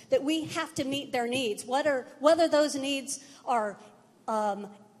connection, that we have to meet their needs, whether those needs are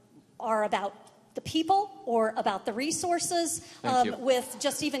about the people or about the resources with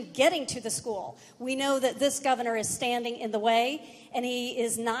just even getting to the school. We know that this governor is standing in the way, and he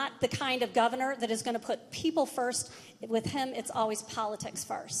is not the kind of governor that is going to put people first. With him, it's always politics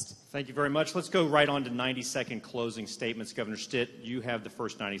first. Thank you very much. Let's go right on to 90-second closing statements. Governor Stitt, you have the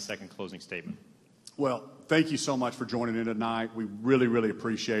first 90-second closing statement. Well, thank you so much for joining in tonight. We really, really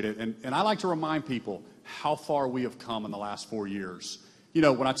appreciate it. And I like to remind people how far we have come in the last 4 years. You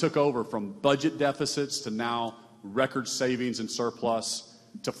know, when I took over from budget deficits to now record savings and surplus,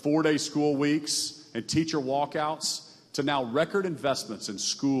 to 4-day school weeks and teacher walkouts, to now record investments in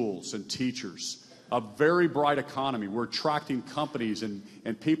schools and teachers, a very bright economy. We're attracting companies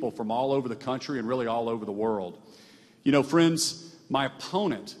and people from all over the country and really all over the world. You know, friends, my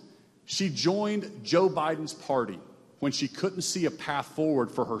opponent, she joined Joe Biden's party when she couldn't see a path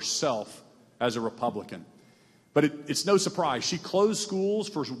forward for herself as a Republican. But it's no surprise. She closed schools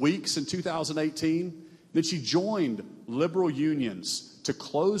for weeks in 2018. Then she joined liberal unions to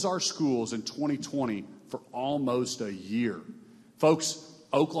close our schools in 2020 for almost a year. Folks,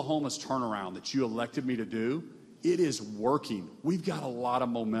 Oklahoma's turnaround that you elected me to do, it is working. We've got a lot of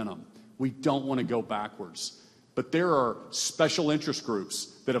momentum. We don't want to go backwards. But there are special interest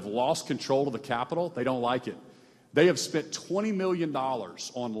groups that have lost control of the Capitol. They don't like it. They have spent $20 million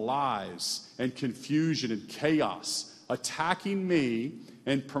on lies and confusion and chaos, attacking me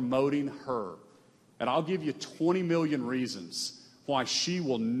and promoting her. And I'll give you 20 million reasons why she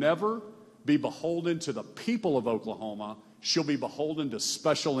will never be beholden to the people of Oklahoma. She'll be beholden to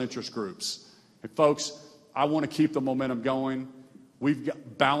special interest groups. And folks, I want to keep the momentum going. We've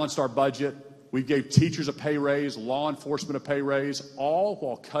balanced our budget. We gave teachers a pay raise, law enforcement a pay raise, all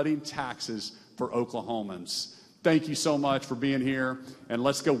while cutting taxes for Oklahomans. Thank you so much for being here, and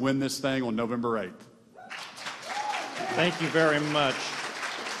let's go win this thing on November 8th. Thank you very much.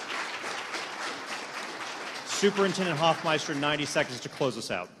 Superintendent Hoffmeister, 90 seconds to close us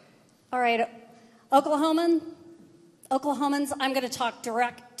out. All right, Oklahomans, I'm going to talk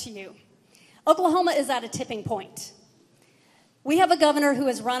direct to you. Oklahoma is at a tipping point. We have a governor who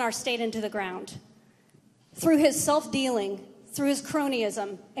has run our state into the ground through his self-dealing, through his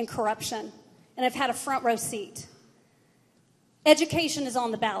cronyism and corruption, and I've had a front row seat. Education is on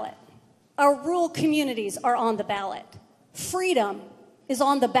the ballot. Our rural communities are on the ballot. Freedom is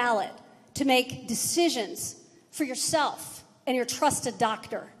on the ballot to make decisions for yourself and your trusted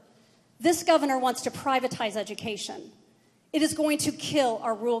doctor. This governor wants to privatize education. It is going to kill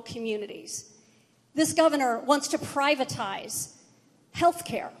our rural communities. This governor wants to privatize health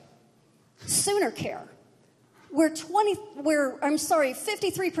care, Sooner Care, where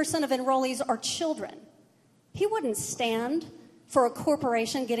 53% of enrollees are children. He wouldn't stand for a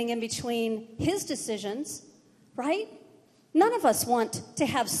corporation getting in between his decisions, right? None of us want to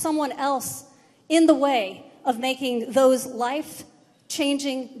have someone else in the way of making those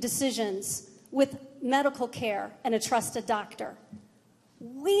life-changing decisions with medical care and a trusted doctor.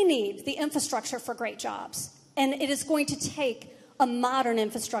 We need the infrastructure for great jobs, and it is going to take a modern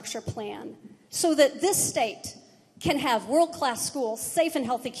infrastructure plan so that this state can have world-class schools, safe and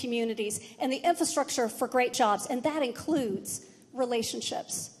healthy communities, and the infrastructure for great jobs, and that includes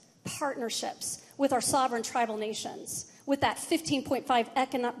relationships, partnerships with our sovereign tribal nations. With that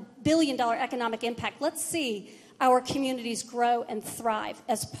 $15.5 billion economic impact, let's see our communities grow and thrive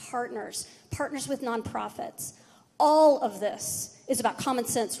as partners with nonprofits. All of this is about common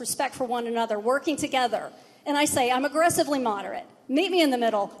sense, respect for one another, working together. And I say, I'm aggressively moderate. Meet me in the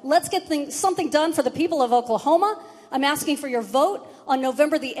middle. Let's get something done for the people of Oklahoma. I'm asking for your vote on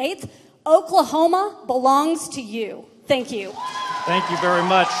November the 8th. Oklahoma belongs to you. Thank you. Thank you very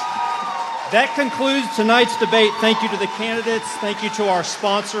much. That concludes tonight's debate. Thank you to the candidates. Thank you to our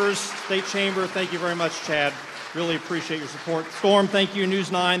sponsors, State Chamber. Thank you very much, Chad. Really appreciate your support. Storm, thank you.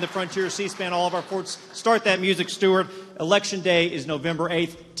 News 9, The Frontier, C-SPAN, all of our ports. Start that music, Stuart. Election day is November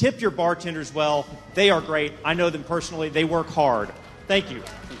 8th. Tip your bartenders well. They are great. I know them personally. They work hard. Thank you.